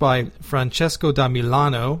piece by Francesco da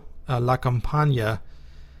Milano, La Campagna.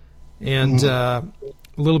 And a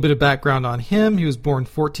little bit of background on him. He was born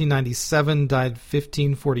 1497, died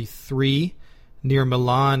 1543, near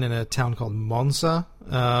Milan in a town called Monza.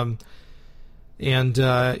 And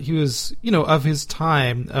he was, of his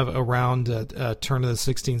time, around turn of the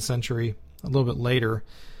 16th century, a little bit later.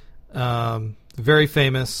 Very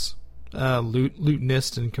famous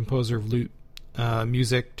lutenist and composer of lute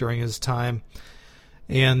music during his time.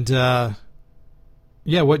 And,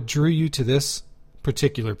 what drew you to this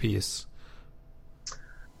particular piece?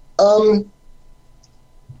 Well,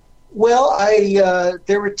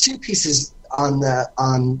 there were two pieces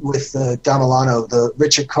with Da Milano, the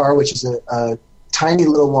Richard Carr, which is a tiny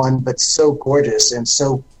little one, but so gorgeous and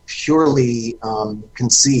so purely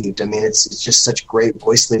conceived. I mean, it's just such great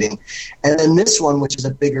voice leading. And then this one, which is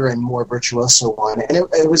a bigger and more virtuoso one. And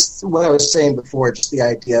it was what I was saying before, just the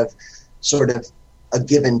idea of sort of a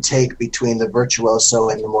give and take between the virtuoso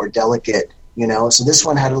and the more delicate, So this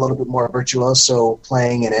one had a little bit more virtuoso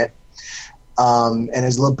playing in it. And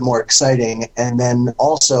is a little bit more exciting. And then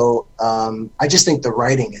also, I just think the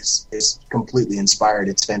writing is completely inspired.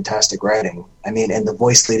 It's fantastic writing. I mean, and the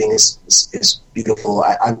voice leading is beautiful.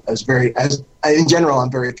 In general,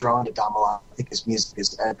 I'm very drawn to Da Milano. I think his music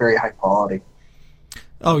is very high quality.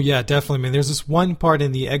 Oh yeah, definitely. I mean, there's this one part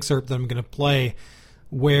in the excerpt that I'm going to play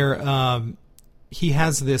where he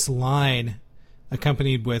has this line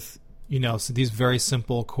accompanied with, so these very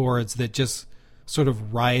simple chords that just sort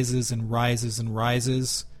of rises and rises and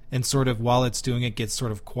rises, and sort of while it's doing it gets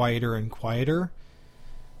sort of quieter and quieter,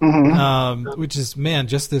 which is, man,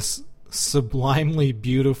 just this sublimely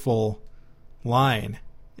beautiful line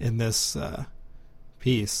in this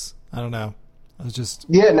piece. I don't know. I was just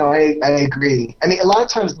Yeah, no, I agree. I mean, a lot of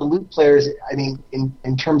times the lute players, I mean,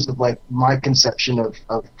 in terms of like my conception of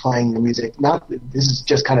playing the music, not this is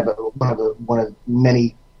just kind of one of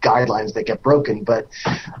many guidelines that get broken, but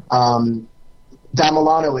Da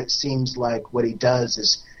Milano, it seems like what he does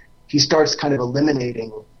is he starts kind of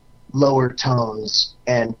eliminating lower tones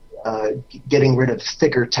and getting rid of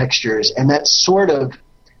thicker textures, and that's sort of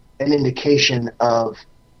an indication of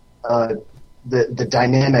the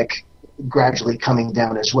dynamic gradually coming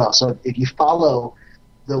down as well. So if you follow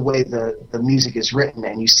the way the music is written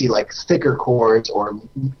and you see like thicker chords or,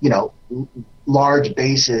 you know, large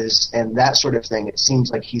basses and that sort of thing, it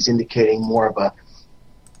seems like he's indicating more of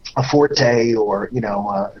a forte or, you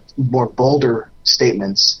know, more bolder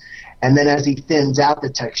statements. And then as he thins out the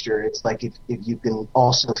texture, it's like if you can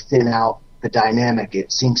also thin out the dynamic,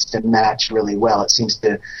 it seems to match really well. It seems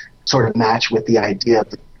to sort of match with the idea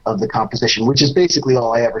of the composition, which is basically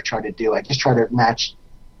all I ever try to do. I just try to match,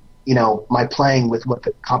 you know, my playing with what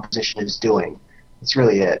the composition is doing. That's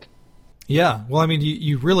really it. Yeah. Well, I mean,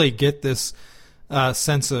 you really get this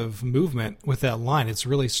sense of movement with that line. It's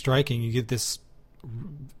really striking. You get this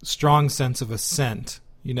strong sense of ascent,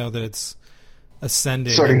 you know, that it's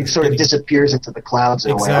ascending. Sort of disappears into the clouds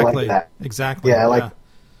in exactly, a way. I like that. Exactly. Yeah, I like.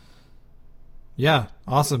 Yeah.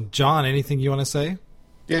 Awesome. John, anything you want to say?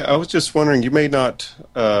 Yeah, I was just wondering, you may not,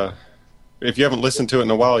 if you haven't listened to it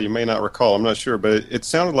in a while, you may not recall, I'm not sure, but it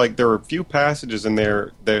sounded like there were a few passages in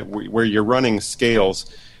there where you're running scales,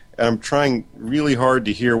 and I'm trying really hard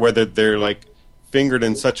to hear whether they're like fingered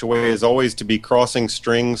in such a way as always to be crossing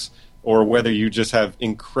strings, or whether you just have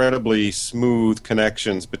incredibly smooth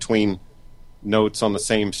connections between notes on the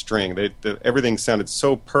same string. Everything sounded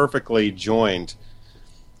so perfectly joined.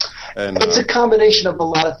 And, it's a combination of a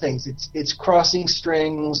lot of things. It's crossing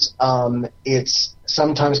strings. It's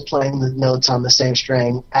sometimes playing the notes on the same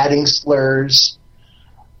string, adding slurs.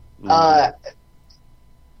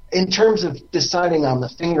 In terms of deciding on the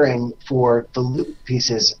fingering for the lute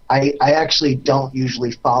pieces, I actually don't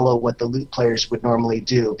usually follow what the lute players would normally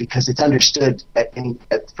do, because it's understood,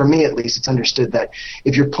 for me at least, it's understood that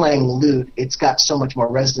if you're playing lute, it's got so much more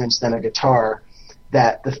resonance than a guitar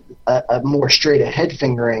that a more straight ahead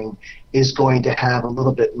fingering is going to have a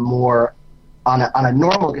little bit more on a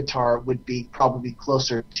normal guitar would be probably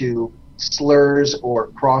closer to slurs or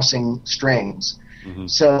crossing strings. Mm-hmm.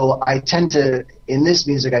 So I tend to, in this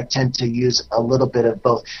music, I tend to use a little bit of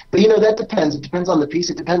both. But, you know, that depends. It depends on the piece.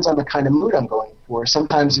 It depends on the kind of mood I'm going for.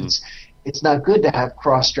 Sometimes it's not good to have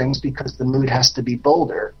cross strings because the mood has to be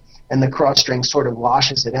bolder, and the cross string sort of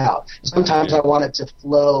washes it out. Sometimes I want it to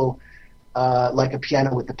flow like a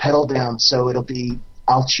piano with the pedal down, so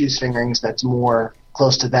I'll choose fingerings that's more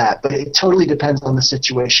close to that. But it totally depends on the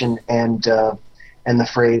situation and the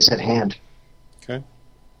phrase at hand. Okay.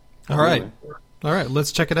 All right,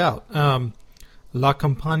 let's check it out. La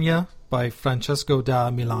Campagna by Francesco da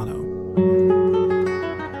Milano.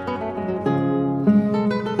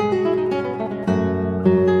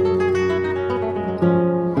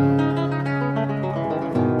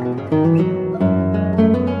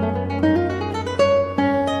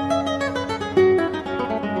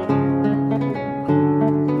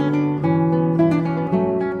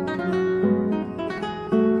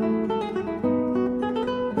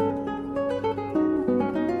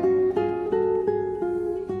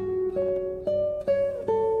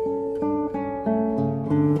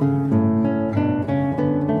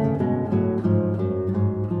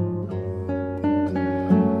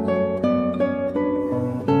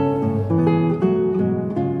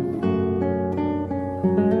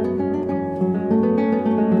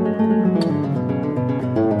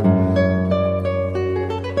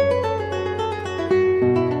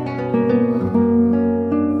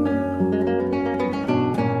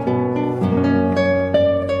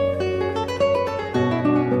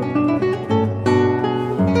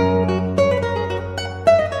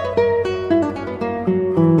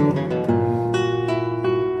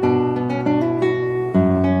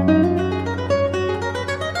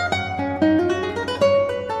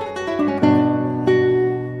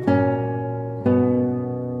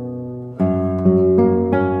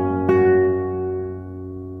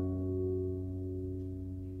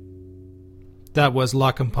 That was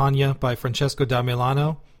La Campagna by Francesco da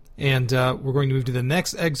Milano. And we're going to move to the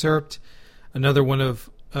next excerpt, another one of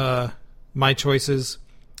my choices,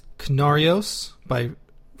 Canarios by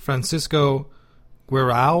Francisco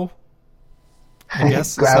Guarao. I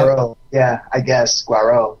guess. Guarao. Yeah, I guess.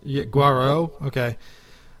 Guarao. Yeah, Guarao? Okay.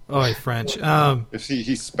 Oh, French. Is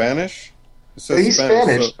he's Spanish? He's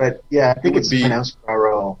Spanish, but yeah, I think it's pronounced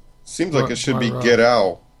Guarao. Seems like it should be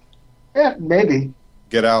Guerao. Yeah, maybe.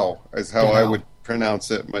 Guerao is how I would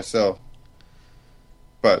pronounce it myself.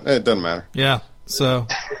 But it doesn't matter. Yeah, so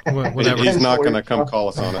whatever. He's not going to come call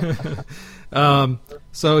us on it.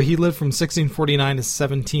 So he lived from 1649 to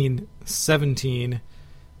 1717.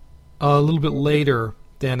 A little bit later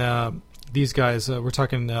than these guys. We're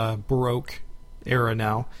talking Baroque era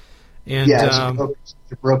now. And, the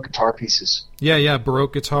Baroque guitar pieces. Yeah,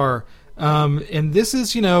 Baroque guitar. And this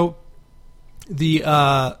is,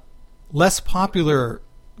 the less popular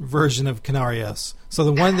version of Canarios. So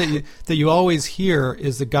the one that you always hear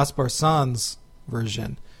is the Gaspar Sanz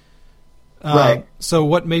version. Right. So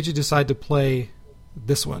what made you decide to play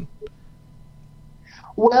this one?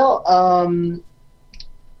 Well,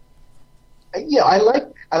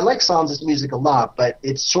 I like Sanz's music a lot, but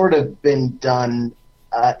it's sort of been done.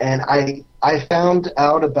 And I found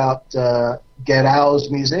out about Guerau's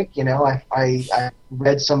music. I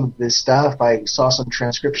read some of this stuff. I saw some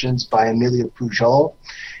transcriptions by Emilio Pujol,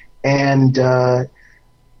 and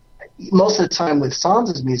most of the time with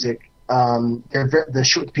Sanz's music,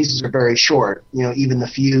 the pieces are very short. Even the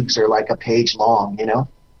fugues are like a page long.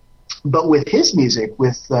 But with his music,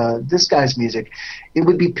 with this guy's music, it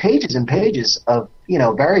would be pages and pages of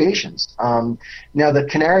variations. Now the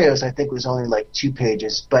Canarios, I think, was only like 2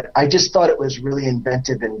 pages, but I just thought it was really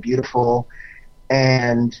inventive and beautiful,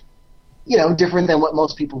 and different than what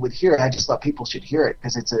most people would hear. I just thought people should hear it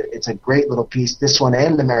because it's a great little piece. This one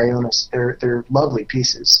and the Mariones, they're lovely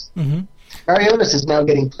pieces. Mm-hmm. Mariones is now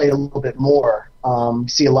getting played a little bit more.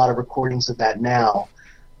 See a lot of recordings of that now.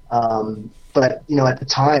 But at the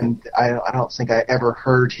time, I don't think I ever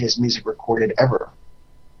heard his music recorded ever.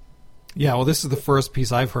 Yeah, well, this is the first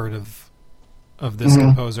piece I've heard of this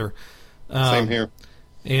composer. Same here.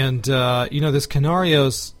 And this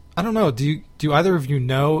Canarios, I don't know. Do either of you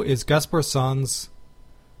know? Is Gaspar Sanz,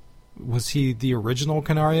 was he the original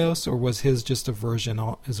Canarios, or was his just a version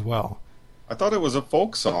as well? I thought it was a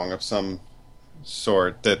folk song of some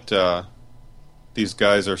sort that these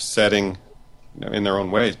guys are setting in their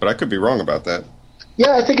own ways, but I could be wrong about that.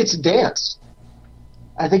 Yeah, I think it's a dance.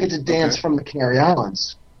 I think it's a dance from the Canary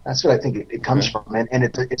Islands. That's what I think it comes from, and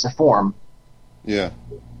it's a form. Yeah.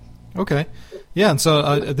 Okay. Yeah, and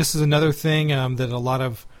so this is another thing that a lot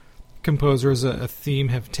of composers, a theme,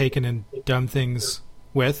 have taken and done things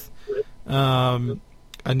with.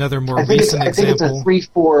 Another more recent example. I think it's a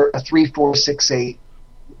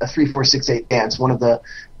 3-4-6-8 dance. One of the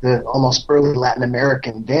almost early Latin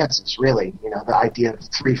American dances, really. The idea of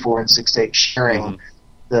 3-4 and 6-8 sharing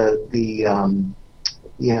the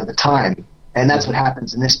time, and that's what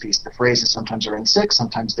happens in this piece. The phrases sometimes are in 6,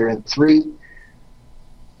 sometimes they're in 3.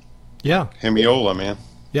 Yeah, hemiola, man.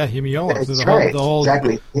 Yeah, hemiola. That's right.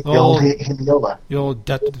 Exactly. The old hemiola. The old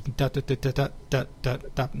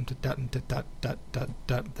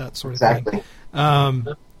that sort of thing.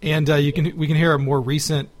 And we can hear a more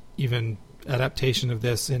recent even adaptation of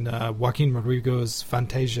this in Joaquin Rodrigo's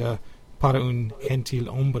Fantasia para un gentil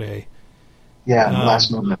hombre. Yeah, the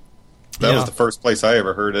last movement. That was the first place I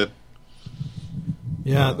ever heard it.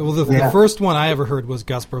 Yeah, well, the first one I ever heard was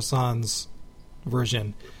Gaspar Sanz's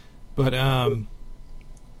version. But,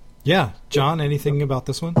 John, anything about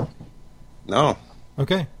this one? No.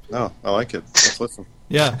 Okay. No, I like it. Let's listen.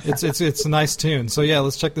 Yeah, it's a nice tune. So,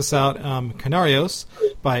 let's check this out. Canarios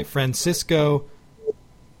by Francisco.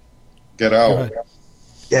 Get out.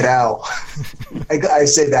 Get out. I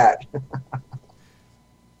say that.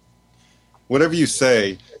 Whatever you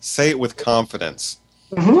say it with confidence.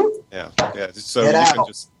 Mm-hmm. Yeah. So you can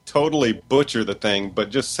just totally butcher the thing, but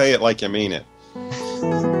just say it like you mean it.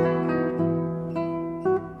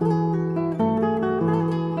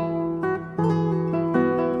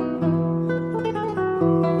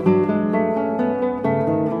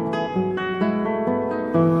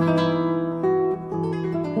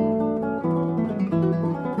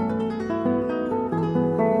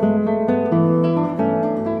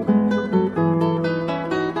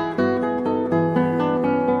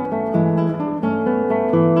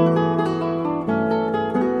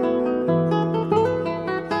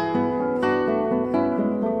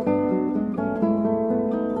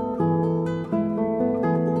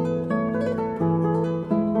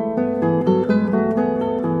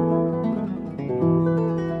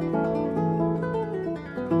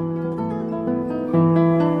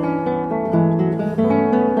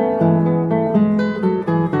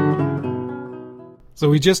 So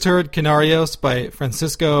we just heard Canarios by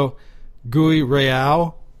Francisco Gui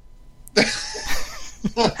Real. Did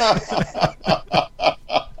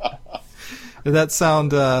that sound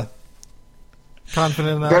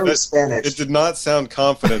confident enough? Very Spanish. It did not sound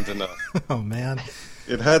confident enough. Oh, man.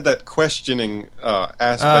 It had that questioning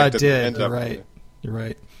aspect. It did. You're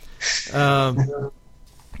right.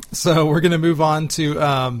 So we're going to move on to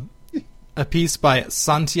a piece by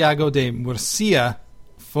Santiago de Murcia,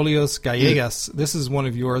 Folios Gallegas. This is one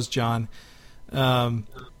of yours, John.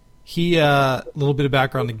 He, a little bit of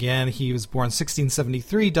background again. He was born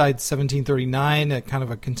 1673, died 1739, kind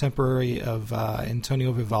of a contemporary of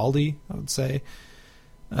Antonio Vivaldi, I would say,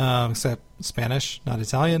 except Spanish, not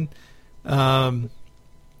Italian. And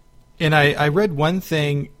I read one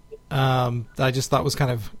thing that I just thought was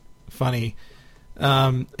kind of funny.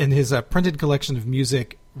 In his printed collection of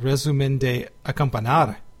music, Resumen de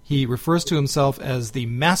Acampanar, he refers to himself as the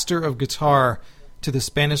master of guitar to the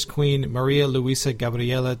Spanish Queen Maria Luisa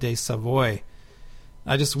Gabriela de Savoy.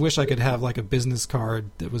 I just wish I could have like a business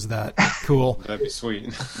card that was that cool. That'd be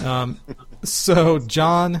sweet. So,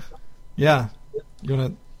 John, yeah, you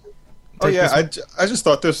want to? Oh yeah, I just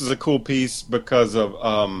thought this was a cool piece because of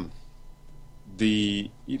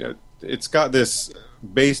it's got this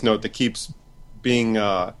bass note that keeps being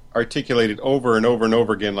articulated over and over and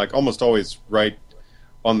over again, like almost always right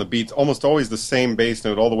on the beats, almost always the same bass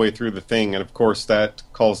note all the way through the thing, and of course that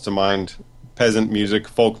calls to mind peasant music,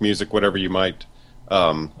 folk music, whatever you might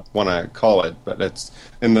want to call it. But it's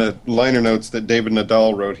in the liner notes that David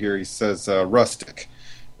Nadal wrote here. He says rustic,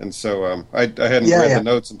 and so I hadn't read the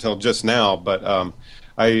notes until just now, but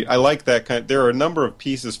I like that kind. There are a number of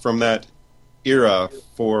pieces from that era.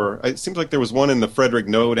 It seems like there was one in the Frederick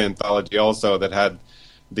Node anthology also that had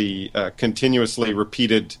the continuously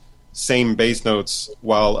repeated same bass notes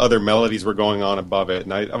while other melodies were going on above it,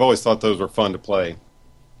 and I've always thought those were fun to play.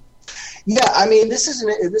 Yeah, I mean, this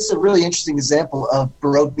is a really interesting example of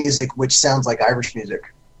Baroque music, which sounds like Irish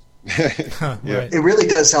music. Yeah. It really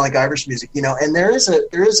does sound like Irish music, And there is a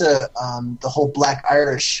the whole Black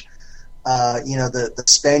Irish, the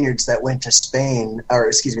Spaniards that went to Spain, or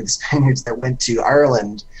excuse me, the Spaniards that went to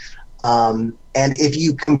Ireland, and if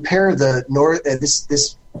you compare the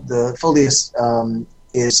the Folios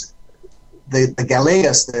is the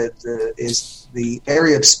Gallegas is the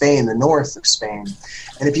area of Spain, the north of Spain.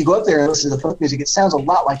 And if you go up there and listen to the folk music, it sounds a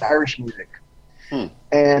lot like Irish music.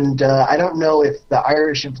 And I don't know if the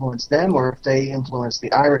Irish influenced them or if they influenced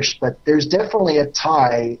the Irish, but there's definitely a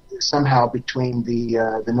tie somehow between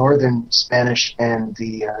the northern Spanish and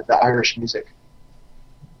the Irish music.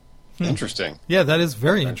 Interesting. Yeah, that is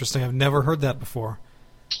very interesting. I've never heard that before.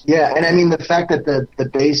 Yeah, and I mean the fact that the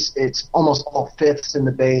bass, it's almost all fifths in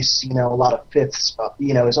the bass, a lot of fifths,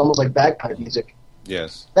 it's almost like bagpipe music.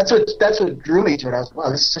 Yes. That's what drew me to it. I was like, wow,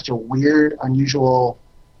 this is such a weird, unusual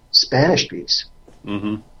Spanish piece.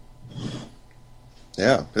 Mm-hmm.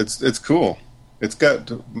 Yeah, it's cool. It's got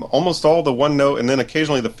almost all the one note and then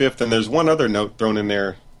occasionally the fifth, and there's one other note thrown in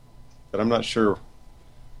there that I'm not sure,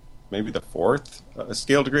 maybe the fourth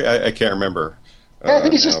scale degree? I can't remember. Yeah, I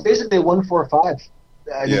think it's just basically 1-4-5.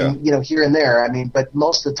 I mean, here and there. I mean, but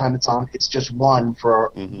most of the time it's just one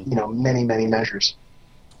for many, many measures.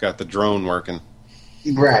 Got the drone working.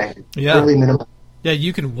 Right. Yeah. Really minimal. Yeah,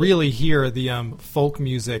 you can really hear the folk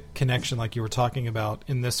music connection like you were talking about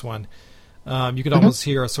in this one. You could almost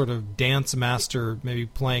hear a sort of dance master maybe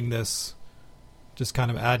playing this just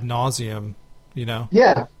kind of ad nauseum,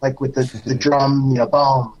 Yeah, like with the drum,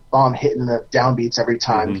 bomb hitting the downbeats every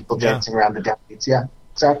time, people dancing around the downbeats. Yeah,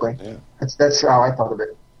 exactly. Yeah. That's how I thought of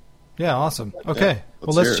it. Yeah, awesome. Okay,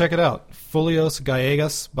 let's check it out. Folios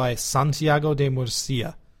Gallegas by Santiago de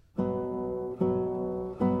Murcia.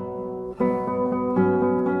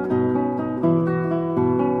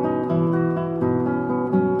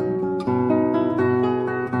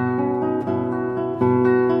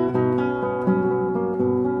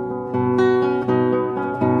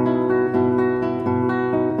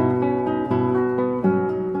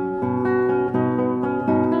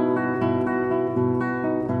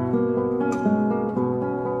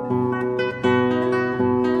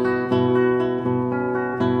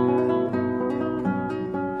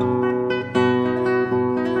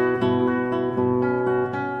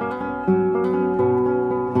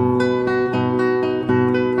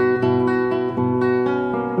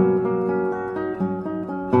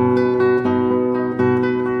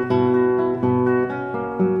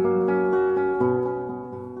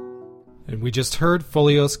 We just heard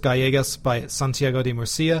Folios Gallegas by Santiago de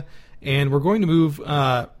Murcia, and we're going to move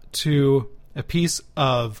to a piece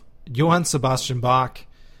of Johann Sebastian Bach,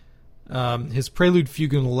 his Prelude,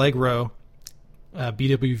 Fugue, and Allegro,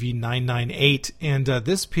 BWV 998. And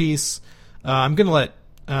this piece, I'm going to let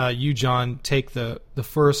you, John, take the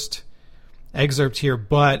first excerpt here,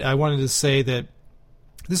 but I wanted to say that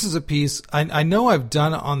this is a piece I know I've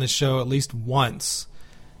done on the show at least once.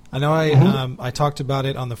 I know I talked about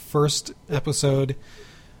it on the first episode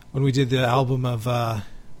when we did the album of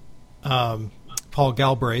Paul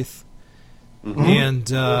Galbraith, and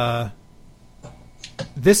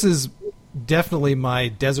this is definitely my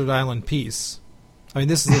desert island piece. I mean,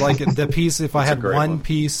 this is like the piece. If I had one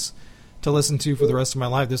piece to listen to for the rest of my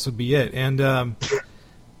life, this would be it. And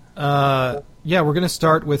we're going to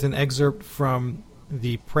start with an excerpt from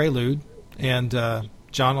the Prelude. And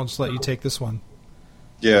John, I'll just let you take this one.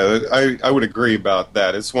 Yeah, I would agree about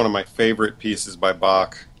that. It's one of my favorite pieces by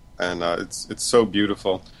Bach, and it's so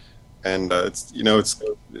beautiful. And it's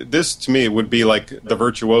this to me would be like the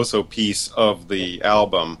virtuoso piece of the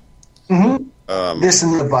album. Mm-hmm. This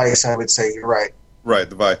and the Vice, I would say. You're right. Right,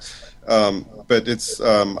 the Vice. But it's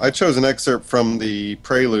I chose an excerpt from the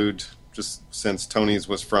Prelude, just since Tony's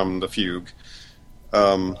was from the Fugue.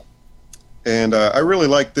 And I really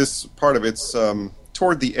like this part of it. It's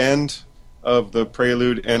toward the end of the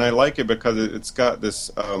Prelude, and I like it because it's got this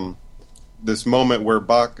this moment where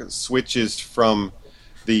Bach switches from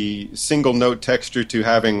the single note texture to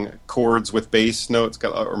having chords with bass notes,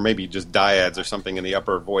 or maybe just dyads or something in the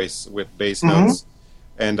upper voice with bass notes.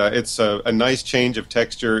 And it's a nice change of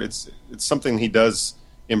texture. It's something he does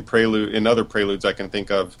in other preludes I can think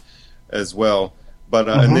of as well. But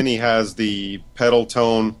and then he has the pedal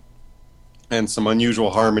tone and some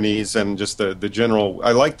unusual harmonies, and just the general.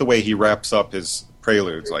 I like the way he wraps up his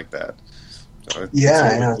preludes like that. So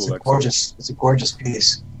I know it's a gorgeous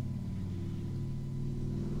piece.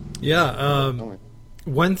 Yeah.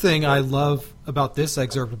 One thing I love about this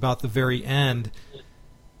excerpt, about the very end,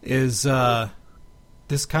 is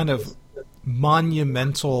this kind of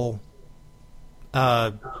monumental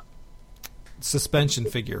suspension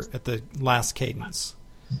figure at the last cadence.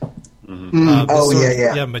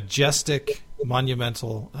 Majestic,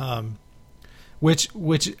 monumental,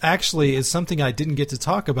 which actually is something I didn't get to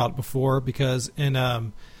talk about before, because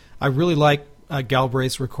I really like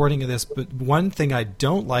Galbraith's recording of this, but one thing I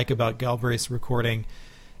don't like about Galbraith's recording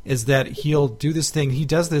is that he'll do this thing. He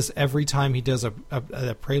does this every time he does a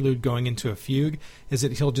prelude going into a fugue, is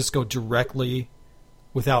that he'll just go directly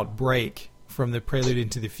without break from the prelude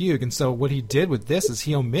into the fugue. And so what he did with this is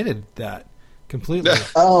he omitted that completely.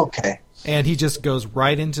 Oh, okay. And he just goes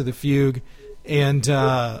right into the fugue. And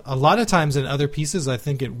a lot of times in other pieces I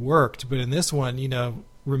think it worked, but in this one,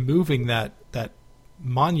 removing that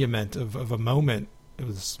monument of a moment,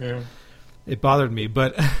 it bothered me.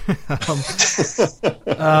 But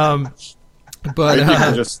but you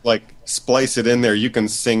can just like splice it in there. You can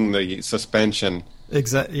sing the suspension.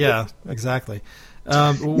 Exactly.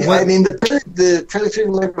 I mean, the Prelude Fugue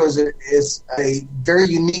Allegro is a very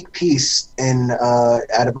unique piece in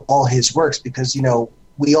out of all his works, because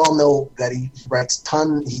we all know that he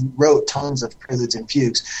wrote tons of preludes and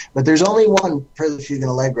fugues, but there's only one Prelude Fugue and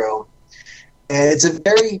Allegro, and it's a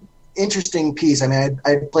very interesting piece. I mean,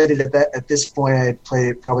 I played it at this point. I had played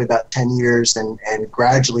it probably about 10 years, and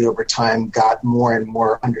gradually over time got more and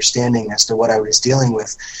more understanding as to what I was dealing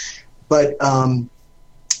with. But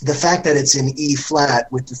the fact that it's in E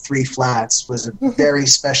flat with the three flats was a very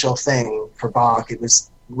special thing for Bach. It was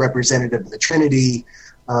representative of the Trinity.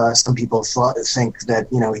 Some people think that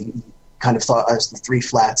he kind of thought as the three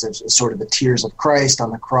flats as sort of the tears of Christ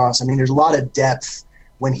on the cross. I mean, there's a lot of depth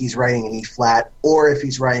when he's writing in E flat, or if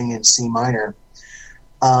he's writing in C minor.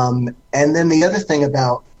 And then the other thing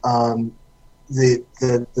about the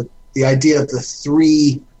idea of the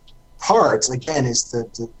three parts, again, is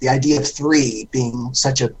the idea of three being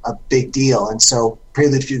such a big deal. And so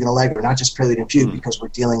Prelude, Fugue, and Allegro, not just Prelude and Fugue, because we're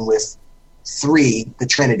dealing with three, the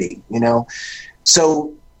Trinity,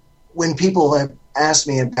 So when people have asked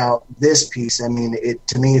me about this piece, I mean,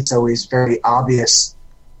 to me it's always very obvious.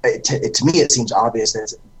 To me it seems obvious that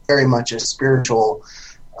it's very much a spiritual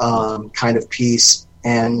kind of piece.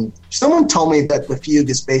 And someone told me that the fugue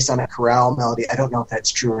is based on a chorale melody. I don't know if that's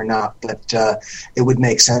true or not, but it would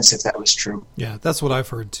make sense if that was true. Yeah, that's what I've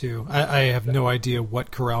heard too. I have no idea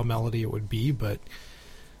what chorale melody it would be, but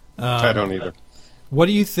I don't either. What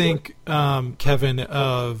do you think, Kevin,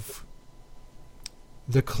 of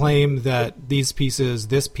the claim that this piece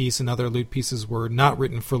and other lute pieces were not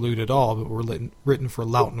written for lute at all, but were written for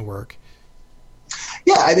Lautenwerk?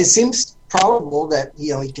 Yeah, I mean, it seems probable that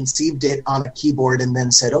he conceived it on a keyboard and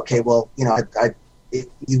then said, okay, well,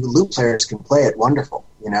 you lute players can play it, wonderful,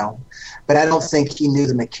 But I don't think he knew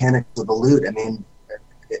the mechanics of the lute. I mean,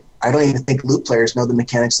 I don't even think lute players know the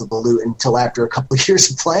mechanics of the lute until after a couple of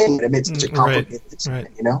years of playing it. I mean, it's such a complicated instrument,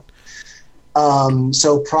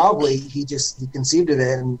 So probably he conceived of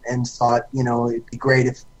it and thought, it'd be great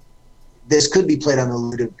if this could be played on the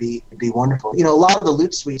lute. It'd be wonderful. A lot of the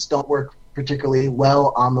lute suites don't work particularly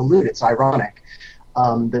well on the lute. It's ironic.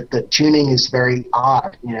 The tuning is very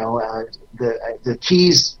odd. The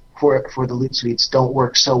keys for the lute suites don't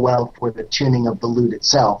work so well for the tuning of the lute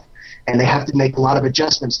itself, and they have to make a lot of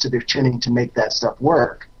adjustments to their tuning to make that stuff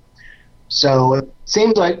work. So it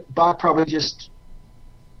seems like Bach probably just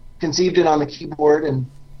conceived it on the keyboard, and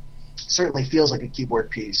certainly feels like a keyboard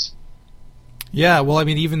piece. Yeah, well, I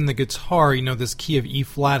mean, even the guitar, this key of E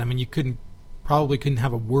flat. I mean, you probably couldn't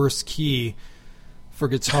have a worse key for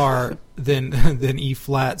guitar than E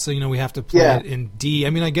flat. So we have to play it in D. I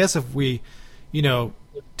mean, I guess if we,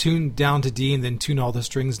 tune down to D and then tune all the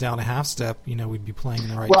strings down a half step, we'd be playing in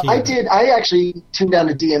the right key. Well, I actually tuned down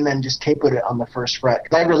to D and then just capoed it on the first fret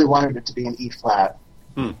because I really wanted it to be an E flat.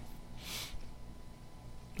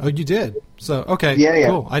 Oh, you did? So, okay,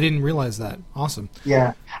 cool. I didn't realize that. Awesome.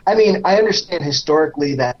 Yeah. I mean, I understand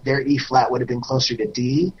historically that their E flat would have been closer to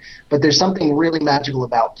D, but there's something really magical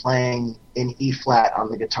about playing in E flat on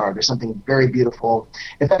the guitar. There's something very beautiful.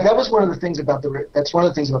 In fact, that was one of the things about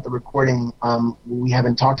the recording we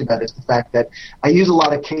haven't talked about, is the fact that I use a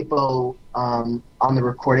lot of capo on the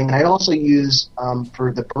recording, and I also use,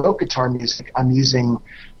 for the Baroque guitar music, I'm using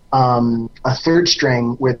a third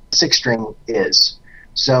string where the sixth string is.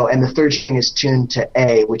 So, and the third string is tuned to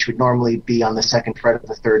A, which would normally be on the second fret of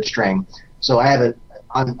the third string. So I have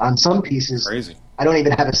on some pieces, crazy. I don't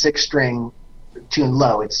even have a sixth string tuned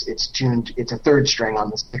low. It's a third string on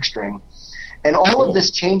the sixth string. And all of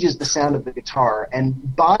this changes the sound of the guitar.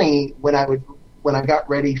 And Bonnie, when I got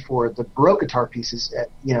ready for the Baroque guitar pieces,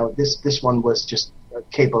 this one was just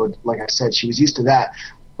capoed, like I said. She was used to that.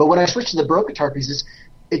 But when I switched to the Baroque guitar pieces,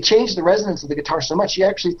 it changed the resonance of the guitar so much, she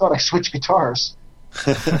actually thought I switched guitars.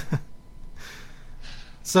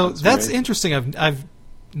 So that's interesting. I've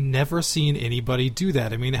never seen anybody do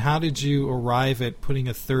that. I mean, how did you arrive at putting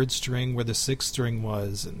a third string where the sixth string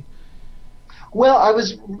was? And well, I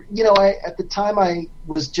was, at the time I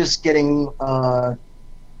was just getting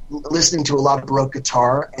listening to a lot of Baroque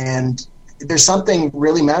guitar, and there's something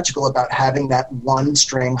really magical about having that one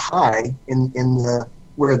string high in the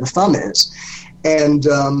where the thumb is, and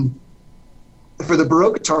for the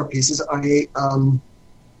Baroque guitar pieces, I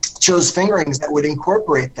chose fingerings that would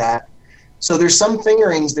incorporate that. So there's some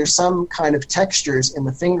fingerings, there's some kind of textures in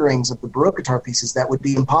the fingerings of the Baroque guitar pieces that would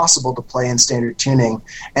be impossible to play in standard tuning.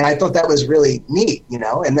 And I thought that was really neat,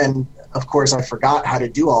 And then, of course, I forgot how to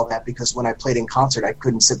do all that because when I played in concert, I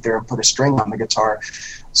couldn't sit there and put a string on the guitar.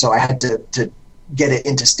 So I had to get it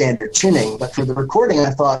into standard tuning. But for the recording, I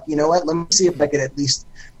thought, let me see if I could at least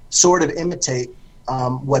sort of imitate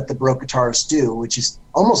what the Baroque guitarists do, which is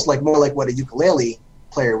almost more like what a ukulele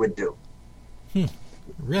player would do.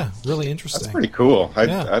 Yeah, really interesting. That's pretty cool.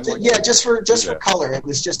 Just for color, it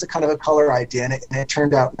was just a kind of a color idea, and it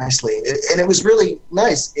turned out nicely. And it was really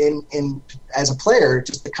nice in as a player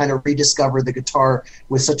just to kind of rediscover the guitar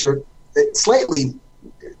with such a slightly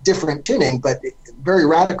different tuning, but very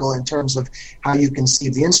radical in terms of how you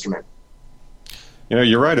conceive the instrument.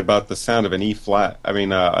 You're right about the sound of an E flat. I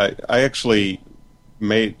mean, I actually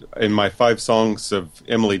made, in my 5 songs of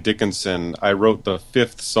Emily Dickinson, I wrote the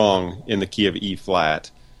 5th song in the key of E flat,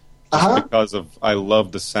 just because I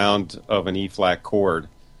love the sound of an E flat chord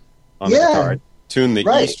on the guitar. I tuned the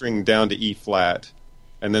E string down to E flat,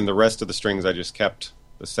 and then the rest of the strings I just kept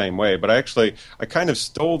the same way. But I kind of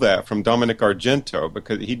stole that from Dominic Argento,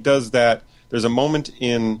 because he does that. There's a moment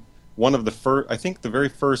in one of the first, I think the very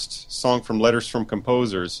first song from Letters from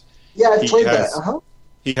Composers. Yeah, I played that.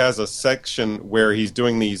 He has a section where he's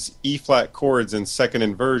doing these E-flat chords in second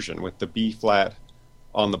inversion with the B-flat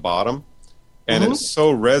on the bottom. And it's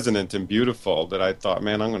so resonant and beautiful that I thought,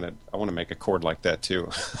 man, I want to make a chord like that too.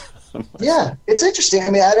 Yeah, it's interesting.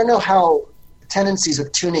 I mean, I don't know how tendencies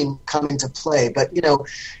of tuning come into play, but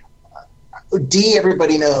D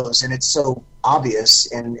everybody knows, and it's so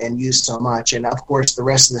obvious and used so much. And of course, the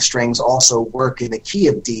rest of the strings also work in the key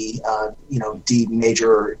of D, D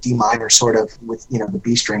major or D minor, sort of with the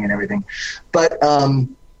B string and everything. But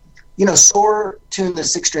Soar tuned the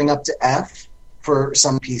sixth string up to F for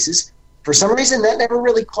some pieces. For some reason, that never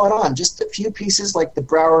really caught on. Just a few pieces, like the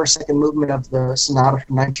Brouwer second movement of the sonata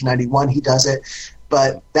from 1991, he does it.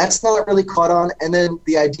 But that's not really caught on. And then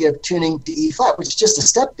the idea of tuning to E flat, which is just a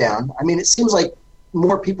step down. I mean, it seems like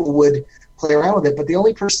more people would play around with it, but the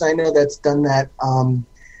only person I know that's done that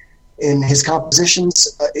in his compositions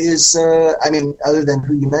is, other than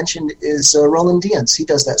who you mentioned, is Roland Diens. He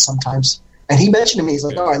does that sometimes. And he mentioned to me, he's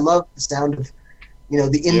like, I love the sound of,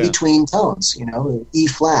 the in-between tones, E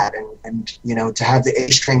flat and to have the A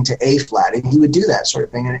string to A flat. And he would do that sort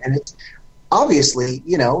of thing. And it's obviously,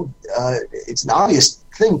 it's an obvious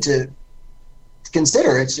thing to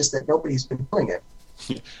consider. It's just that nobody's been doing it.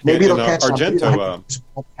 Maybe it'll catch Argento,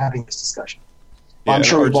 on having this discussion. Yeah, I'm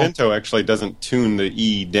sure Argento actually doesn't tune the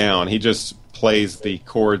E down. He just plays the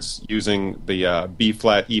chords using the B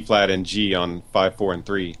flat, E flat, and G on 5, 4, and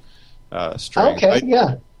 3 string. Okay,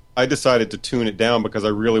 yeah. I decided to tune it down because I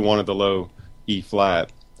really wanted the low E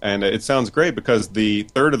flat, and it sounds great because the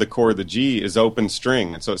third of the chord, the G, is open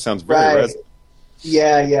string, and so it sounds very resonant.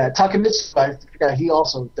 Yeah. Takemitsu, I forgot, he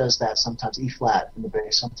also does that sometimes. E flat in the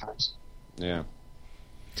bass sometimes. Yeah.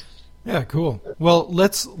 Yeah, cool. Well,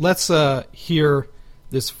 let's hear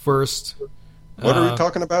this first. What are we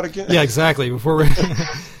talking about again? Yeah, exactly. Before we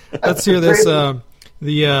let's hear this.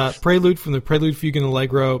 The prelude from the Prelude Fugue and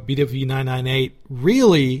Allegro, BWV 998,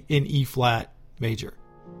 really in E flat major.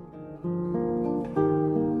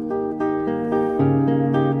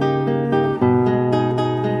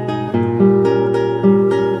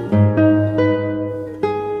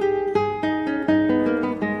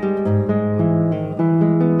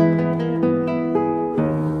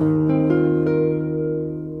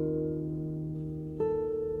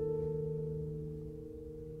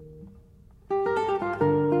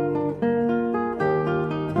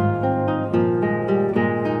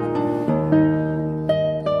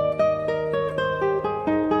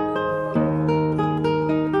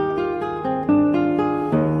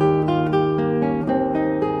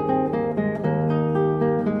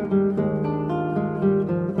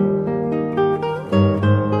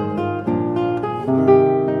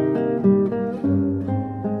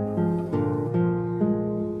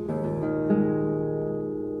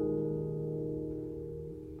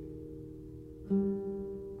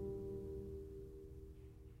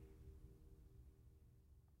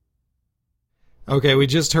 Okay, we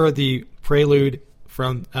just heard the prelude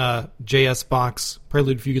from J.S. Bach's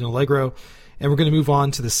Prelude, Fugue, and Allegro, and we're going to move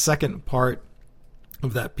on to the second part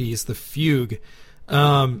of that piece, the fugue.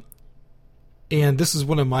 And this is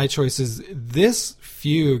one of my choices. This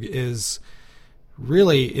fugue is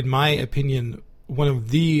really, in my opinion, one of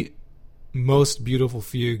the most beautiful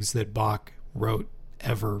fugues that Bach wrote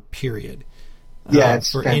ever, period. Yeah,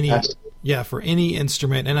 it's fantastic. For any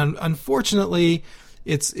instrument. And unfortunately,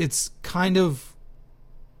 it's kind of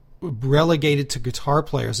relegated to guitar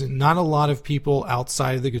players, and not a lot of people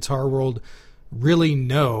outside of the guitar world really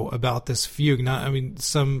know about this fugue.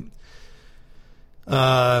 Some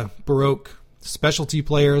Baroque specialty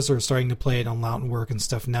players are starting to play it on Lautenwerk and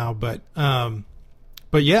stuff now, but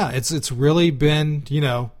yeah, it's really been,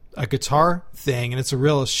 a guitar thing, and it's a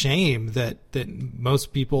real shame that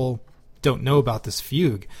most people don't know about this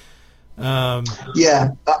fugue.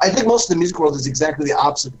 Yeah, I think most of the music world is exactly the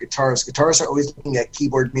opposite of guitarists. Guitarists are always looking at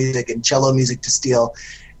keyboard music and cello music to steal,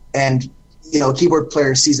 and a keyboard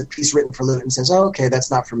player sees a piece written for Lute and says, "Oh, okay,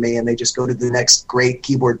 that's not for me," and they just go to the next great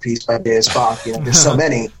keyboard piece by J.S. Bach. There's so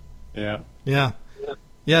many. Yeah,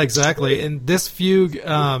 exactly. And this fugue,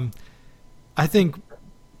 I think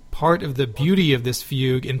part of the beauty of this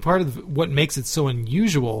fugue and part of what makes it so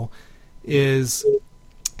unusual is,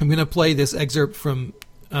 I'm going to play this excerpt from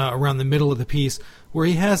around the middle of the piece, where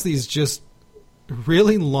he has these just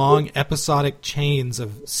really long episodic chains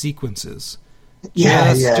of sequences.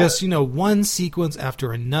 Just one sequence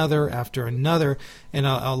after another, and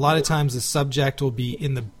a lot of times the subject will be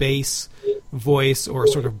in the bass voice or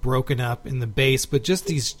sort of broken up in the bass, but just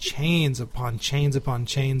these chains upon chains upon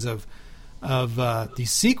chains of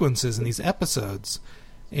these sequences and these episodes.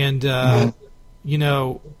 And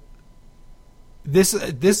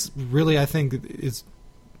this really, I think, is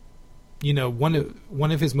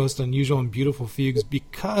one of his most unusual and beautiful fugues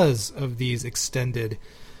because of these extended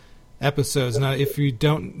episodes. Now, if you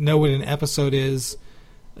don't know what an episode is,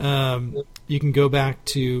 you can go back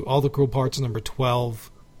to All the Cool Parts number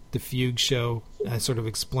 12, the Fugue Show. I sort of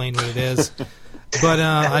explain what it is, but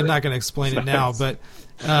I'm not going to explain it now. But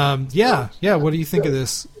yeah. What do you think of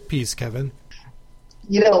this piece, Kevin?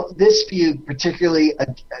 This fugue particularly,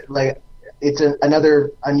 it's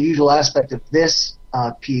another unusual aspect of this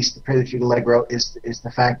piece, the Prelude, Fugue, Allegro, is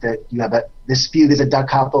the fact that you have this fugue is a da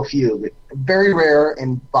capo fugue. Very rare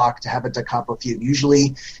in Bach to have a da capo fugue.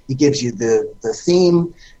 Usually, he gives you the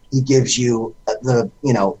theme, he gives you the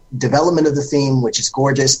development of the theme, which is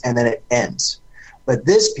gorgeous, and then it ends. But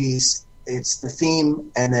this piece, it's the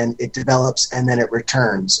theme, and then it develops, and then it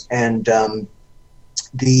returns. And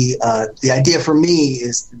the idea for me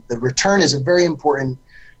is the return is a very important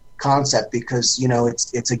concept because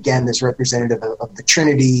it's again this representative of the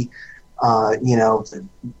Trinity.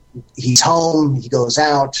 He's home, he goes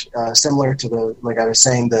out, similar to like I was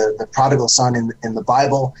saying, the prodigal son in the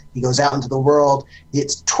Bible. He goes out into the world,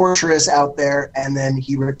 it's torturous out there, and then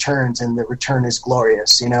he returns, and the return is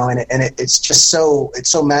glorious, and it's just so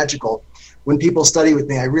magical. when people study with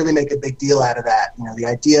me, I really make a big deal out of that. You know, the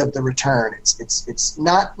idea of the return. It's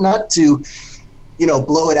not to, you know,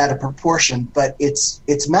 blow it out of proportion, but it's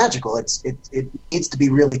magical. It needs to be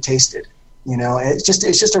really tasted. You know, it's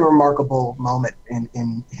just a remarkable moment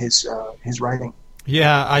in his writing.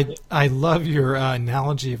 Yeah, I love your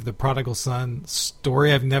analogy of the prodigal son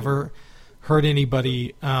story. I've never heard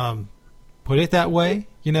anybody put it that way,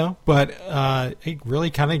 you know, but it really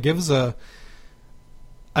kind of gives a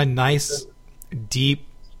nice, deep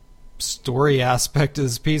story aspect to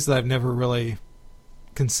this piece that I've never really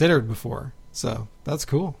considered before. So that's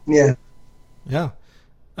cool. Yeah. Yeah.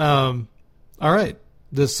 All right.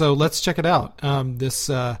 So let's check it out. This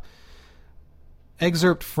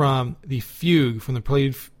excerpt from the Fugue, from the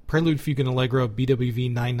Prelude, Fugue, and Allegro,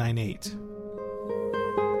 BWV 998.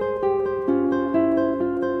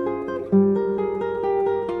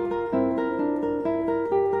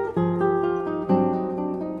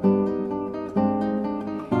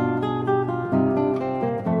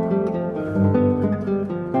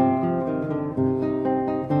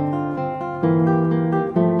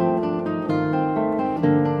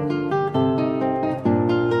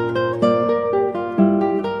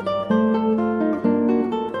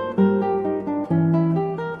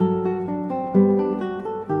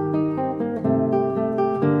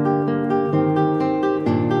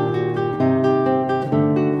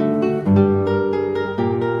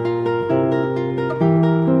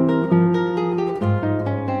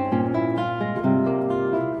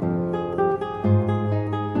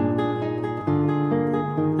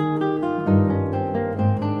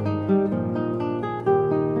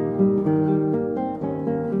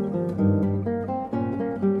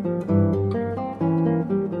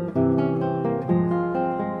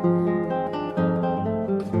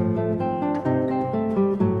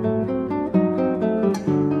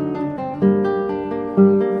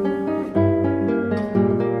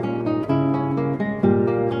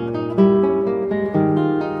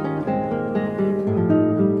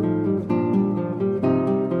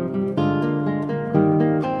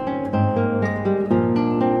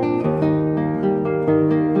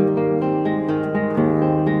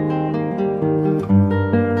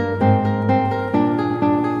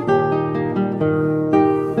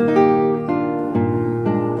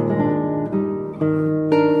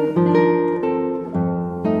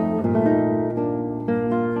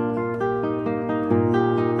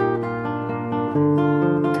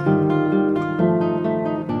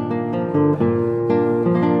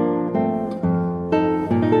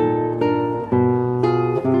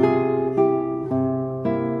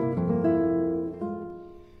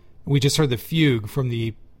 We just heard the Fugue from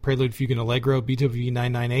the Prelude, Fugue, and Allegro, BWV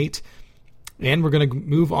 998. And we're going to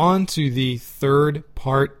move on to the third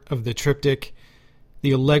part of the triptych,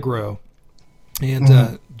 the Allegro.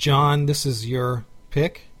 And John, this is your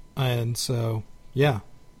pick. And so, yeah.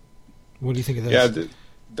 What do you think of this?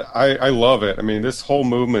 Yeah, I love it. I mean, this whole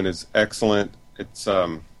movement is excellent.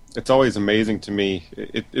 It's always amazing to me.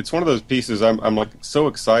 It's one of those pieces I'm like so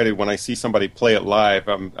excited when I see somebody play it live.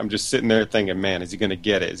 I'm just sitting there thinking, man, is he going to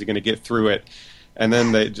get it? Is he going to get through it? And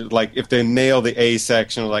then they just, like, if they nail the A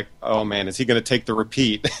section, like, oh man, is he going to take the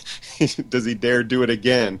repeat? Does he dare do it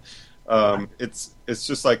again? It's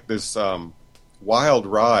just like this wild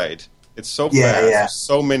ride. It's so fast. There's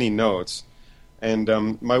so many notes.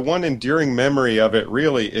 And my one enduring memory of it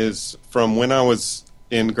really is from when I was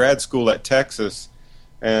in grad school at Texas.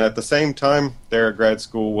 And at the same time there at grad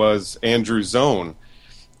school was Andrew Zone.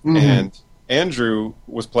 Mm-hmm. And Andrew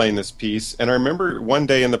was playing this piece. And I remember one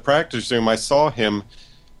day in the practice room, I saw him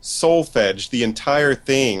solfege the entire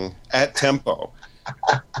thing at tempo.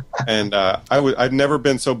 And I've never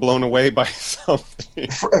been so blown away by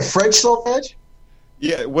something. French solfege?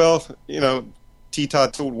 Yeah, well, you know,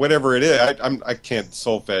 whatever it is. I can't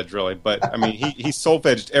solfege really, but I mean, he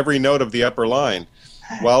solfeged every note of the upper line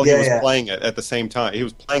while he was playing it at the same time. He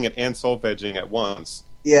was playing it and solfeging at once.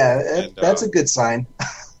 Yeah, and, that's a good sign.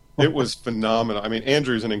 It was phenomenal. I mean,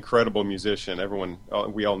 Andrew's an incredible musician.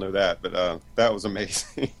 We all know that, but that was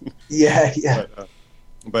amazing. Yeah.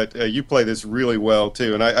 But you play this really well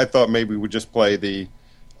too, and I thought maybe we'd just play the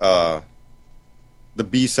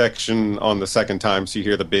B section on the second time, so you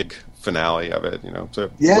hear the big finale of it. You know. So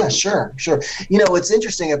sure. You know, what's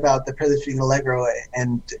interesting about the Prelude, Fugue, and Allegro,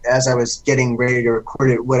 and as I was getting ready to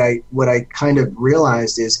record it, what I kind of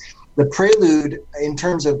realized is the Prelude, in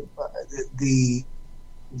terms of the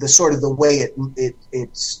sort of the way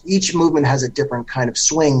it's each movement has a different kind of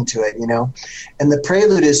swing to it, you know, and the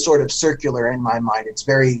Prelude is sort of circular in my mind. It's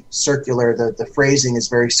very circular. The phrasing is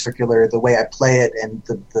very circular. The way I play it and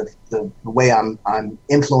the way I'm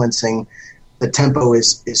influencing the tempo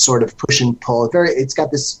is sort of push and pull. It's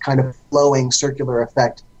got this kind of flowing circular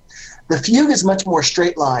effect. The fugue is much more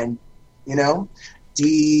straight line, you know,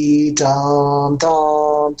 dee dum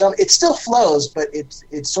dum dum. It still flows, but it's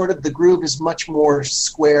sort of the groove is much more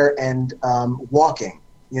square and walking,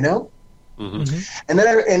 you know. Mm-hmm.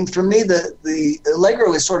 And for me, the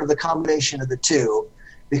allegro is sort of the combination of the two,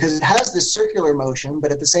 because it has this circular motion, but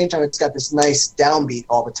at the same time, it's got this nice downbeat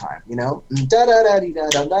all the time, you know? Da da da dee da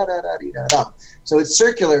da da da da dee da da. So it's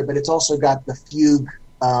circular, but it's also got the fugue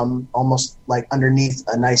almost like underneath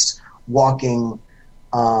a nice walking,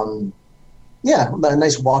 a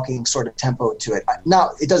nice walking sort of tempo to it.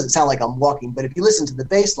 Now, it doesn't sound like I'm walking, but if you listen to the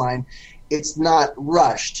bass line, it's not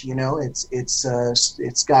rushed, you know? It's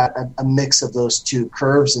got a mix of those two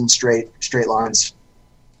curves and straight lines.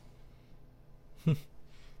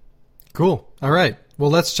 Cool. All right. Well,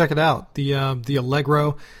 let's check it out. The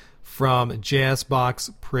Allegro from J.S.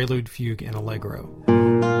 Bach's Prelude, Fugue, and Allegro.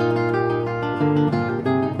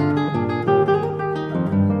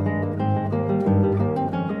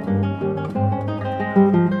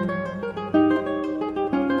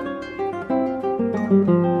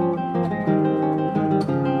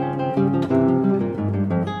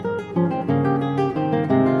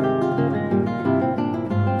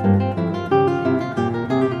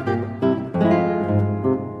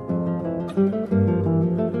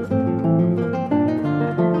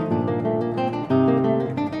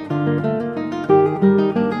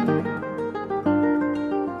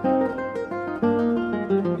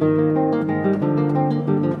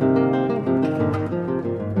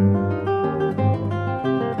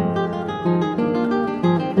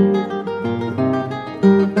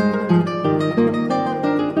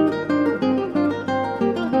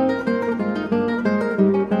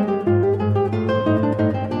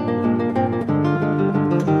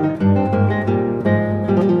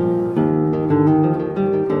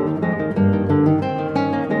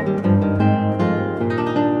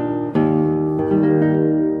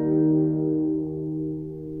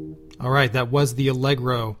 That was the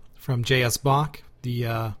Allegro from J.S. Bach,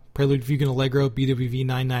 the Prelude, Fugue, and Allegro, BWV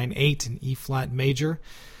 998 in E-flat major.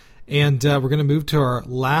 And we're going to move to our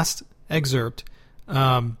last excerpt,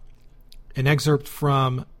 an excerpt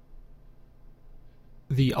from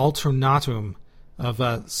the Alternatum of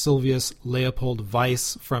Sylvius Leopold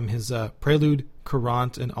Weiss from his Prelude,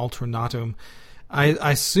 Courant, and Alternatum.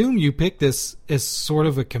 I assume you picked this as sort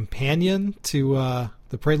of a companion to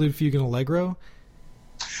the Prelude, Fugue, and Allegro?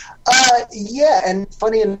 Yeah, and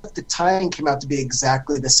funny enough, the timing came out to be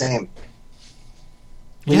exactly the same.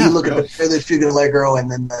 When you look at the Prelude, Fugue, and Allegro,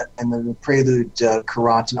 and then the Prelude,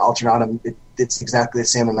 Courant, and Alternatum, it's exactly the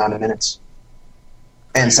same amount of minutes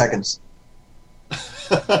and seconds.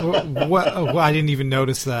 What? I didn't even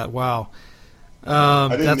notice that. Wow,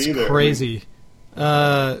 that's either. Crazy.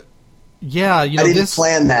 Yeah, I didn't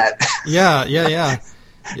plan that. Yeah.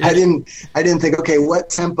 I didn't think, okay,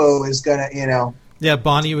 what tempo is gonna, you know. Yeah,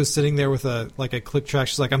 Bonnie was sitting there with a click track.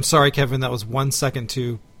 She's like, "I'm sorry, Kevin, that was 1 second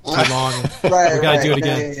too long. Right, we gotta do it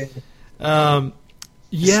again."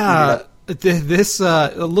 This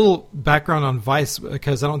a little background on Weiss,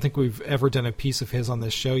 because I don't think we've ever done a piece of his on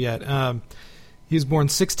this show yet. He was born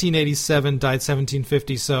 1687, died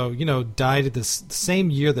 1750. So died at the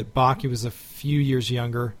same year that Bach. He was a few years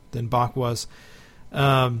younger than Bach was.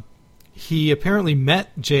 He apparently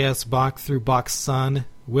met J.S. Bach through Bach's son,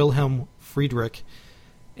 Wilhelm Friedrich,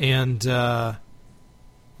 and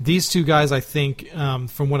these two guys, I think,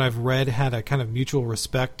 from what I've read, had a kind of mutual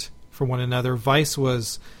respect for one another. Weiss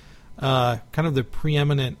was kind of the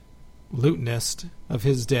preeminent lutenist of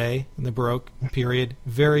his day in the Baroque period,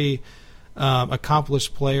 very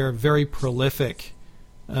accomplished player, very prolific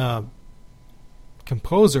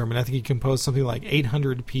composer. I mean, I think he composed something like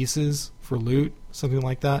 800 pieces for lute, something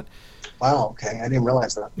like that. Wow, okay, I didn't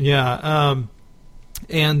realize that. Yeah,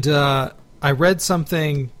 and I read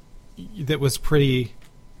something that was pretty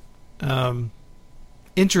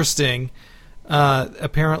interesting.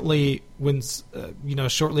 Apparently, when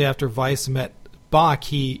shortly after Weiss met Bach,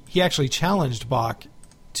 he actually challenged Bach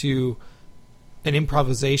to an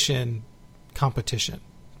improvisation competition,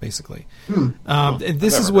 basically. And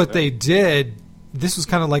this is what they did. This was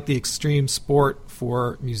kind of like the extreme sport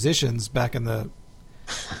for musicians back in the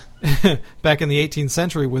 18th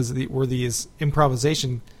century. Were these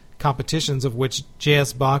improvisation competitions, of which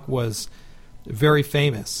J.S. Bach was very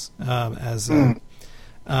famous as an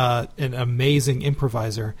amazing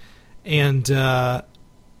improviser. And I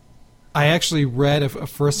actually read a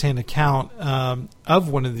first-hand account of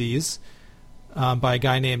one of these by a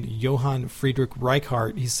guy named Johann Friedrich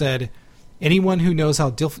Reichardt. He said, Anyone who knows how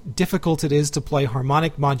difficult it is to play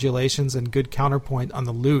harmonic modulations and good counterpoint on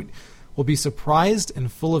the lute will be surprised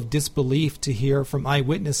and full of disbelief to hear from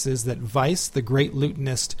eyewitnesses that Weiss, the great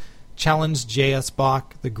lutenist, challenged J.S.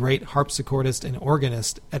 Bach, the great harpsichordist and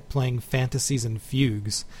organist, at playing fantasies and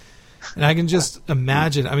fugues. And I can just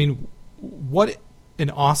imagine, I mean, what an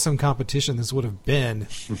awesome competition this would have been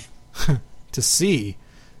to see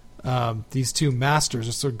these two masters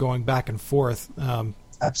just sort of going back and forth.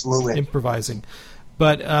 Absolutely. Improvising.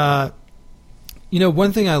 But,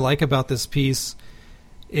 one thing I like about this piece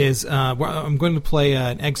is I'm going to play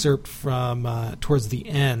an excerpt from towards the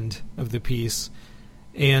end of the piece.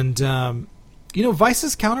 And,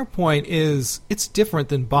 Weiss's counterpoint it's different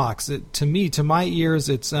than Bach's. To me, to my ears,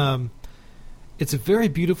 it's a very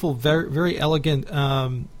beautiful, very, very elegant,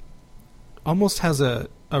 almost has a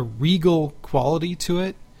regal quality to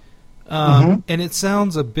it. And it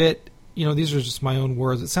sounds a bit, these are just my own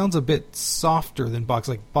words, it sounds a bit softer than Bach's.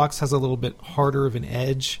 Like Bach's has a little bit harder of an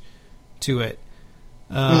edge to it.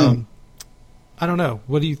 I don't know.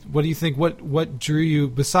 What do you think? What drew you,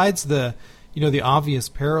 besides the obvious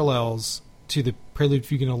parallels to the Prelude,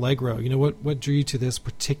 Fugue, and Allegro? What drew you to this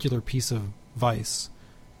particular piece of Weiss?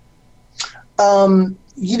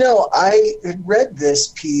 I had read this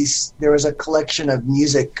piece. There was a collection of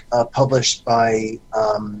music published by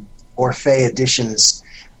Orphée Editions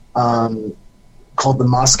called the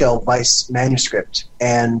Moscow Weiss Manuscript.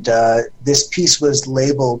 And this piece was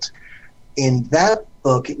labeled, in that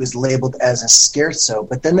book, it was labeled as a scherzo.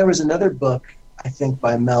 But then there was another book, I think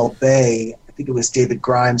by Mel Bay, I think it was David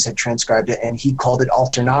Grimes had transcribed it, and he called it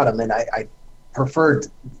Alternatum, and I preferred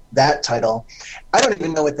that title. I don't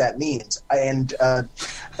even know what that means. But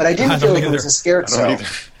I didn't feel like it was a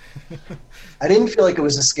scherzo. I didn't feel like it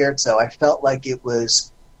was a scherzo. I felt like it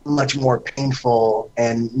was much more painful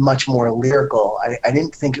and much more lyrical. I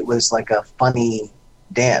didn't think it was like a funny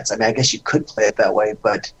dance. I mean, I guess you could play it that way,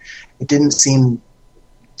 but it didn't seem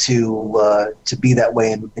to be that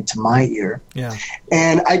way into my ear. Yeah.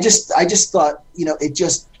 And I just thought, it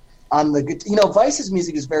just on the, Weiss's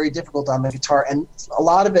music is very difficult on the guitar, and a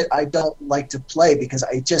lot of it I don't like to play because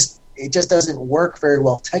it just doesn't work very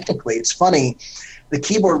well technically. It's funny. The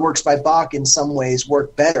keyboard works by Bach in some ways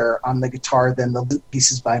work better on the guitar than the lute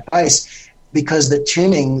pieces by Weiss, because the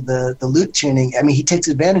tuning, the lute tuning, I mean, he takes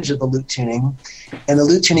advantage of the lute tuning, and the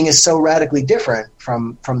lute tuning is so radically different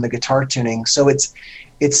from the guitar tuning. So it's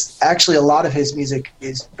actually, a lot of his music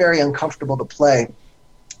is very uncomfortable to play.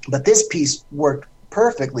 But this piece worked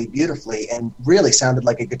perfectly, beautifully, and really sounded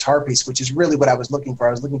like a guitar piece, which is really what I was looking for.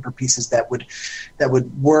 I was looking for pieces that would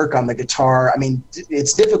work on the guitar. I mean,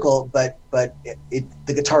 it's difficult, but the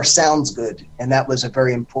guitar sounds good, and that was a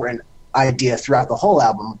very important idea throughout the whole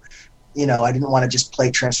album. I didn't want to just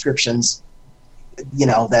play transcriptions,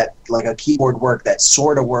 that like a keyboard work that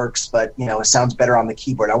sort of works, but it sounds better on the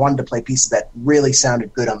keyboard. I wanted to play pieces that really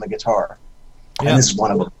sounded good on the guitar, and this is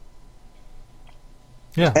one of them.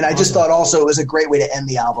 Yeah, and I just thought also it was a great way to end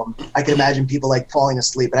the album. I could imagine people like falling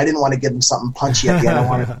asleep, and I didn't want to give them something punchy at the end.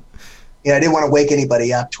 I didn't want to wake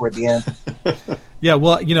anybody up toward the end. Yeah,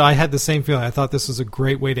 well, I had the same feeling. I thought this was a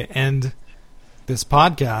great way to end this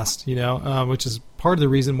podcast, which is part of the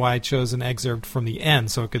reason why I chose an excerpt from the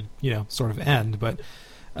end, so it could, sort of end. But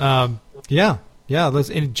yeah.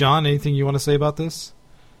 John, anything you want to say about this?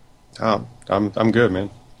 I'm good, man.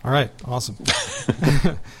 All right, awesome.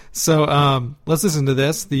 So let's listen to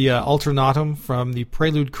this, the Alternatum from the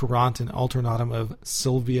Prelude, Courant, and Alternatum of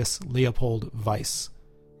Sylvius Leopold Weiss.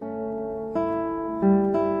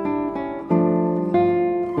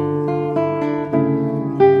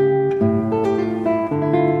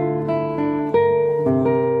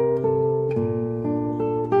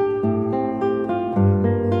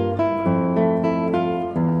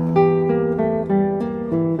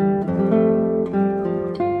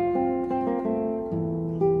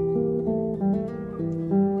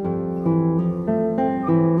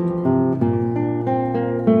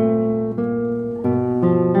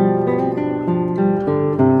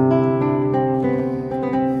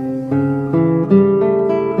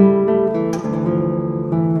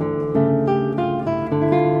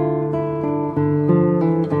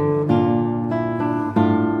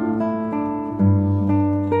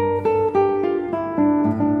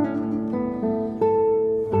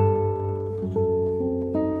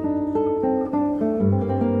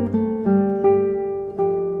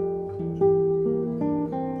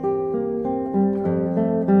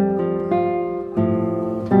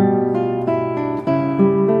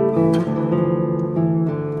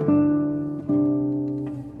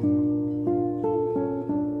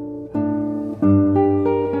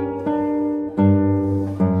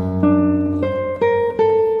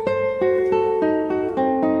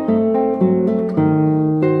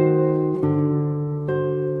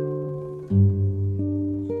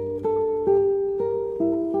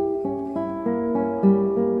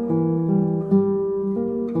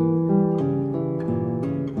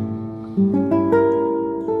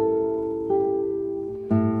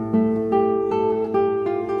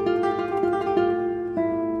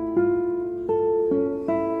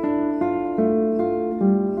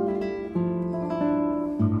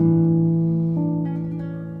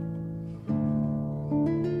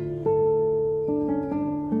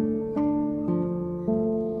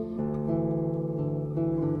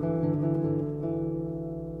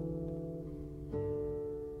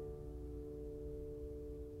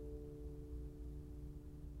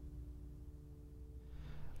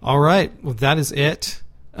 All right. Well, that is it.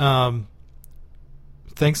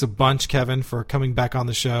 Thanks a bunch, Kevin, for coming back on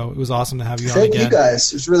the show. It was awesome to have you on again. Thank you,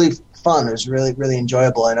 guys. It was really fun. It was really, really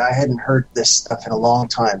enjoyable, and I hadn't heard this stuff in a long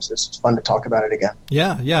time, so it's fun to talk about it again.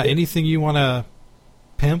 Yeah. Anything you want to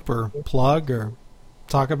pimp or plug or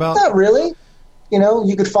talk about? Not really.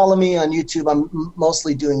 You could follow me on YouTube. I'm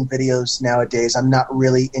mostly doing videos nowadays. I'm not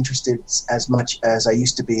really interested as much as I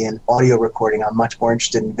used to be in audio recording. I'm much more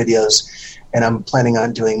interested in videos, and I'm planning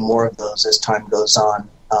on doing more of those as time goes on.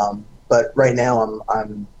 But right now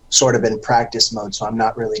I'm sort of in practice mode, so I'm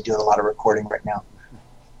not really doing a lot of recording right now.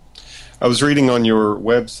 I was reading on your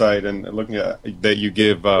website and looking at that you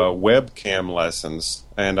give webcam lessons,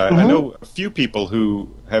 and I know a few people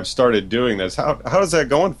who have started doing this. How is that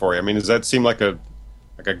going for you? I mean, does that seem like a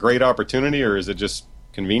great opportunity, or is it just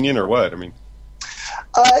convenient, or what? I mean,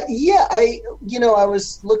 yeah, I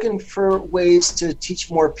was looking for ways to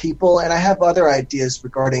teach more people, and I have other ideas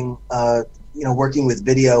regarding working with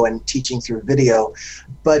video and teaching through video,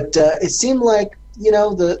 but it seemed like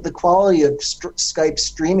the quality of Skype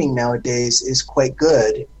streaming nowadays is quite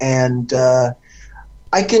good, and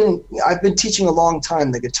I've been teaching a long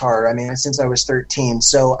time the guitar. I mean, since I was 13.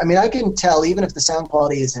 So I mean, I can tell, even if the sound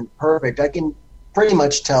quality isn't perfect, I can pretty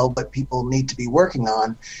much tell what people need to be working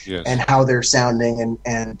on. Yes. And how they're sounding,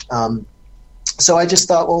 and so I just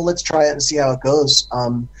thought, well, let's try it and see how it goes.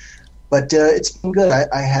 But it's been good.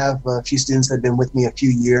 I have a few students that have been with me a few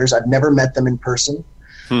years. I've never met them in person.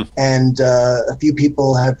 And a few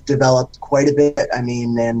people have developed quite a bit. I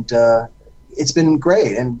mean, and it's been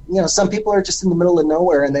great. And, some people are just in the middle of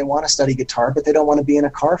nowhere and they want to study guitar, but they don't want to be in a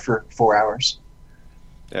car for 4 hours.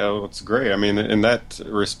 Yeah, well, it's great. I mean, in that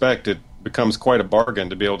respect, it becomes quite a bargain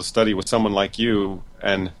to be able to study with someone like you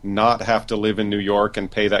and not have to live in New York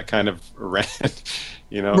and pay that kind of rent.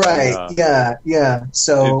 Right. Yeah.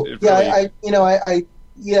 So it really... I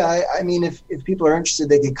mean, if people are interested,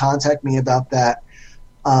 they can contact me about that.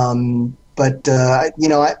 But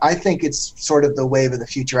I think it's sort of the wave of the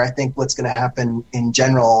future. I think what's going to happen in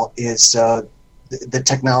general is the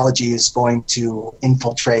technology is going to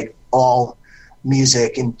infiltrate all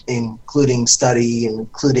music, including study,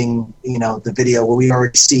 including the video. Well, we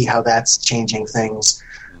already see how that's changing things.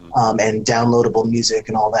 And downloadable music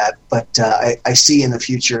and all that. But I see in the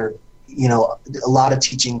future, a lot of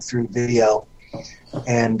teaching through video,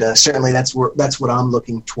 and certainly that's what I'm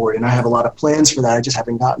looking toward. And I have a lot of plans for that. I just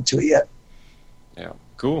haven't gotten to it yet. Yeah,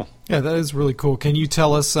 cool. Yeah, that is really cool. Can you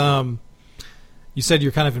tell us? You said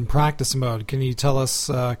you're kind of in practice mode. Can you tell us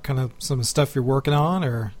kind of some stuff you're working on,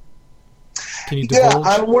 or can you divulge? Yeah,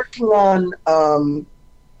 I'm working on.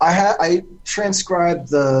 I transcribed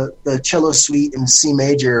the cello suite in C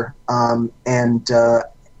major, and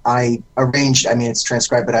I arranged. I mean, it's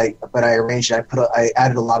transcribed, but I arranged it. I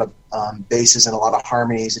added a lot of basses and a lot of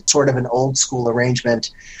harmonies. It's sort of an old school arrangement,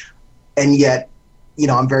 and yet,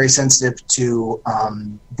 I'm very sensitive to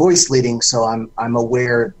voice leading, so I'm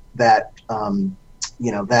aware that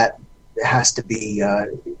that it has to be.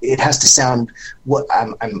 It has to sound what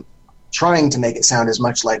I'm trying to make it sound as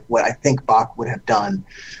much like what I think Bach would have done.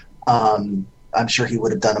 I'm sure he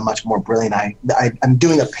would have done a much more brilliant. I'm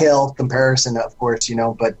doing a pale comparison, of course,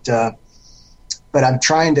 but I'm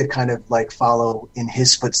trying to kind of like follow in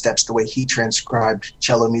his footsteps the way he transcribed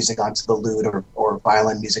cello music onto the lute or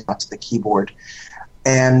violin music onto the keyboard.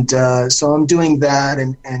 And so I'm doing that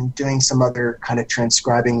and doing some other kind of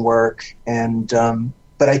transcribing work. And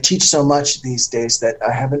but I teach so much these days that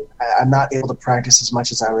I'm not able to practice as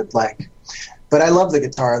much as I would like. But I love the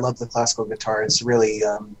guitar. I love the classical guitar. It's really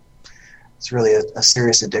a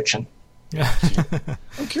serious addiction. Yeah.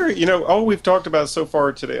 I'm curious, all we've talked about so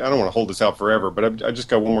far today, I don't want to hold this out forever, but I just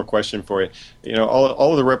got one more question for you.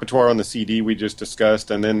 All of the repertoire on the CD we just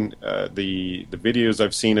discussed, and then the videos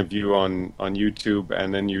I've seen of you on YouTube,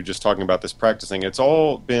 and then you just talking about this practicing, it's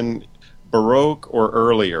all been Baroque or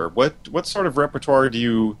earlier. What sort of repertoire do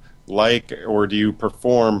you like, or do you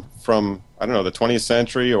perform from, I don't know, the 20th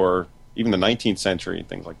century or even the 19th century,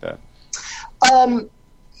 things like that?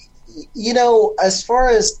 As far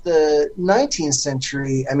as the 19th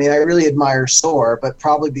century, I mean, I really admire Sohr, but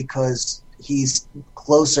probably because he's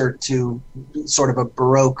closer to sort of a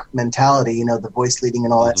Baroque mentality, the voice leading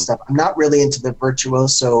and all that stuff. I'm not really into the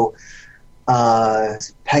virtuoso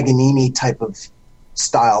Paganini type of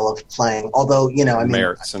style of playing. Although, I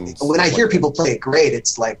mean, when I hear people play it great,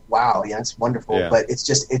 it's like, wow, yeah, it's wonderful. Yeah. But it's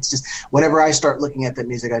just whenever I start looking at that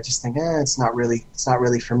music, I just think, it's not really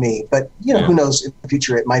for me. But who knows? In the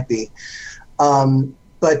future, it might be.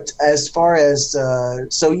 But as far as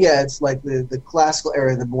it's like the classical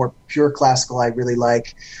era, the more pure classical, I really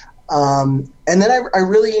like. And then I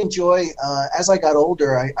really enjoy, as I got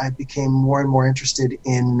older, I became more and more interested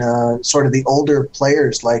in sort of the older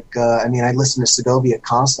players. Like, I listen to Segovia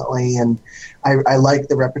constantly, and I like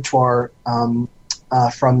the repertoire from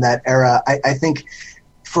that era. I think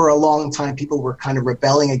for a long time people were kind of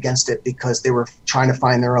rebelling against it because they were trying to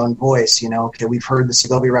find their own voice. Okay, we've heard the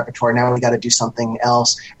Segovia repertoire, now we got to do something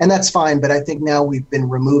else. And that's fine, but I think now we've been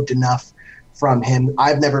removed enough from him.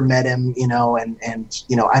 I've never met him, and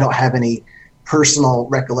I don't have any personal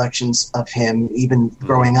recollections of him. Even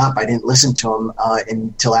growing up, I didn't listen to him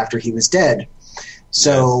until after he was dead.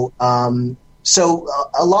 So,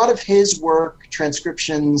 a lot of his work,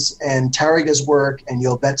 transcriptions, and Tarrega's work, and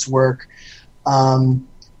Yobet's work,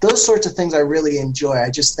 those sorts of things I really enjoy. I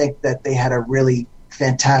just think that they had a really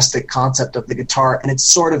fantastic concept of the guitar, and it's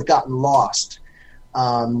sort of gotten lost.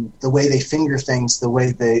 The way they finger things, the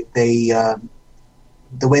way they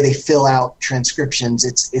fill out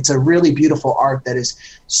transcriptions, it's a really beautiful art that is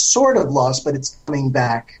sort of lost, but it's coming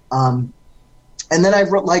back. And then I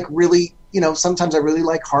sometimes I really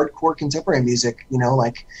like hardcore contemporary music.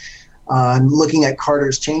 I'm looking at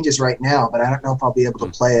Carter's Changes right now, but I don't know if I'll be able to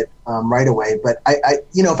play it right away. But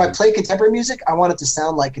if I play contemporary music, I want it to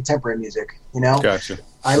sound like contemporary music. Gotcha.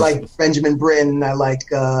 I like Benjamin Britten. I like,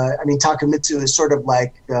 Takemitsu is sort of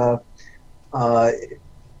like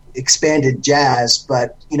expanded jazz,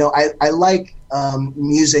 but I like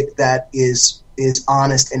music that is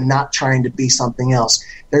honest and not trying to be something else.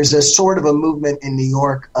 There's a sort of a movement in New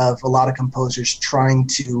York of a lot of composers trying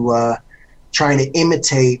to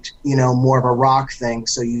imitate, more of a rock thing.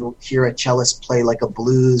 So you'll hear a cellist play like a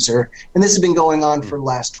blues, and this has been going on for the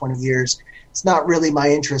last 20 years. It's not really my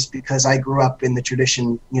interest because I grew up in the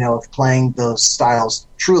tradition, of playing those styles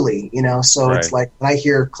truly, so right. It's like when I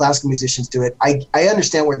hear classical musicians do it, I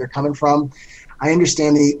understand where they're coming from. I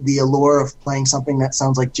understand the allure of playing something that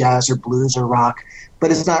sounds like jazz or blues or rock,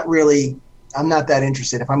 but it's not really, I'm not that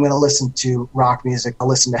interested. If I'm going to listen to rock music, I'll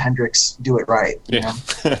listen to Hendrix do it right. Yeah.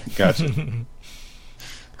 Gotcha.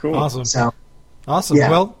 Cool. Awesome. So, awesome. Yeah.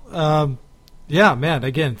 Well, man,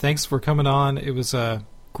 again, thanks for coming on. It was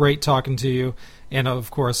great talking to you. And of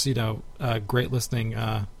course, great listening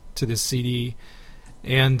to this CD.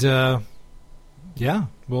 And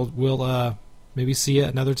we'll maybe see you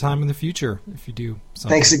another time in the future if you do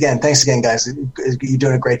something. Thanks again, guys. You're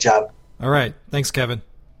doing a great job. All right. Thanks, Kevin.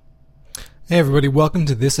 Hey, everybody. Welcome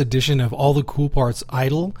to this edition of All the Cool Parts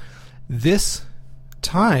Idol. This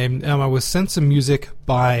time, I was sent some music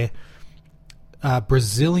by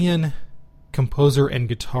Brazilian composer and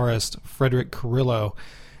guitarist Frederick Carrillo.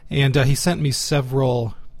 And he sent me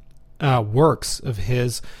several works of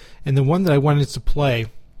his. And the one that I wanted to play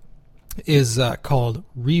is called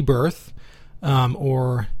Rebirth,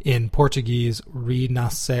 or in Portuguese,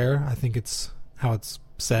 Renascer. I think it's how it's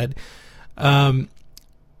said.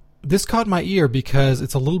 This caught my ear because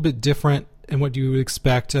it's a little bit different than what you would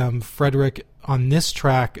expect. Frederick, on this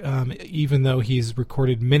track, even though he's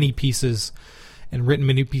recorded many pieces and written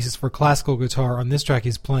many pieces for classical guitar, on this track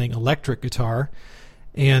he's playing electric guitar.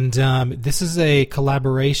 And this is a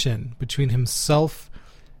collaboration between himself,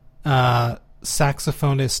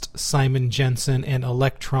 saxophonist Simon Jensen, and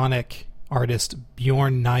electronic artist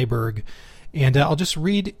Bjorn Nyberg. And I'll just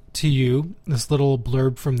read to you this little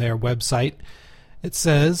blurb from their website. It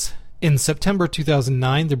says, in September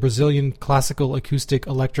 2009, the Brazilian classical acoustic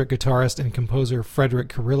electric guitarist and composer Frederick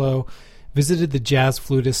Carrillo visited the jazz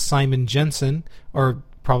flutist Simon Jensen, or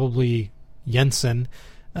probably Jensen,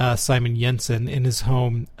 Simon Jensen, in his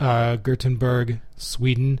home, Gothenburg,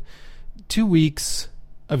 Sweden. 2 weeks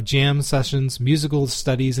of jam sessions, musical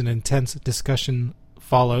studies, and intense discussion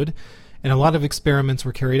followed, and a lot of experiments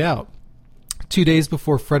were carried out. 2 days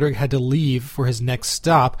before Frederick had to leave for his next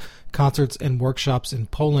stop, concerts and workshops in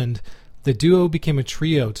Poland, the duo became a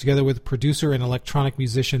trio, together with producer and electronic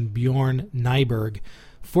musician Bjorn Nyberg.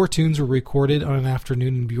 4 tunes were recorded on an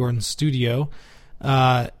afternoon in Bjorn's studio,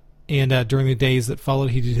 and during the days that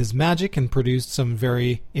followed, he did his magic and produced some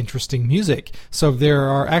very interesting music. So there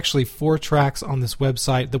are actually 4 tracks on this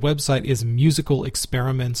website. The website is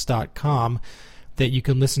musicalexperiments.com that you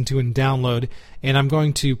can listen to and download. And I'm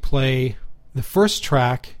going to play the first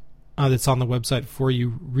track that's on the website for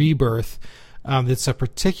you, Rebirth. That's a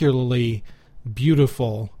particularly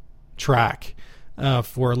beautiful track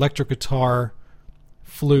for electric guitar,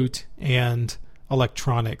 flute, and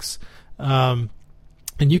electronics. And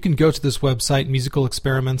you can go to this website,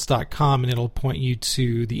 musicalexperiments.com, and it'll point you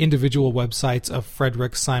to the individual websites of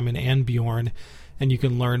Frederick, Simon, and Bjorn, and you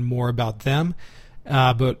can learn more about them.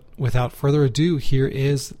 But without further ado, here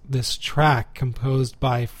is this track composed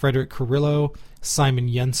by Frederick Carrillo,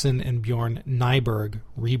 Simon Jensen, and Bjorn Nyberg,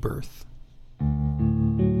 Rebirth.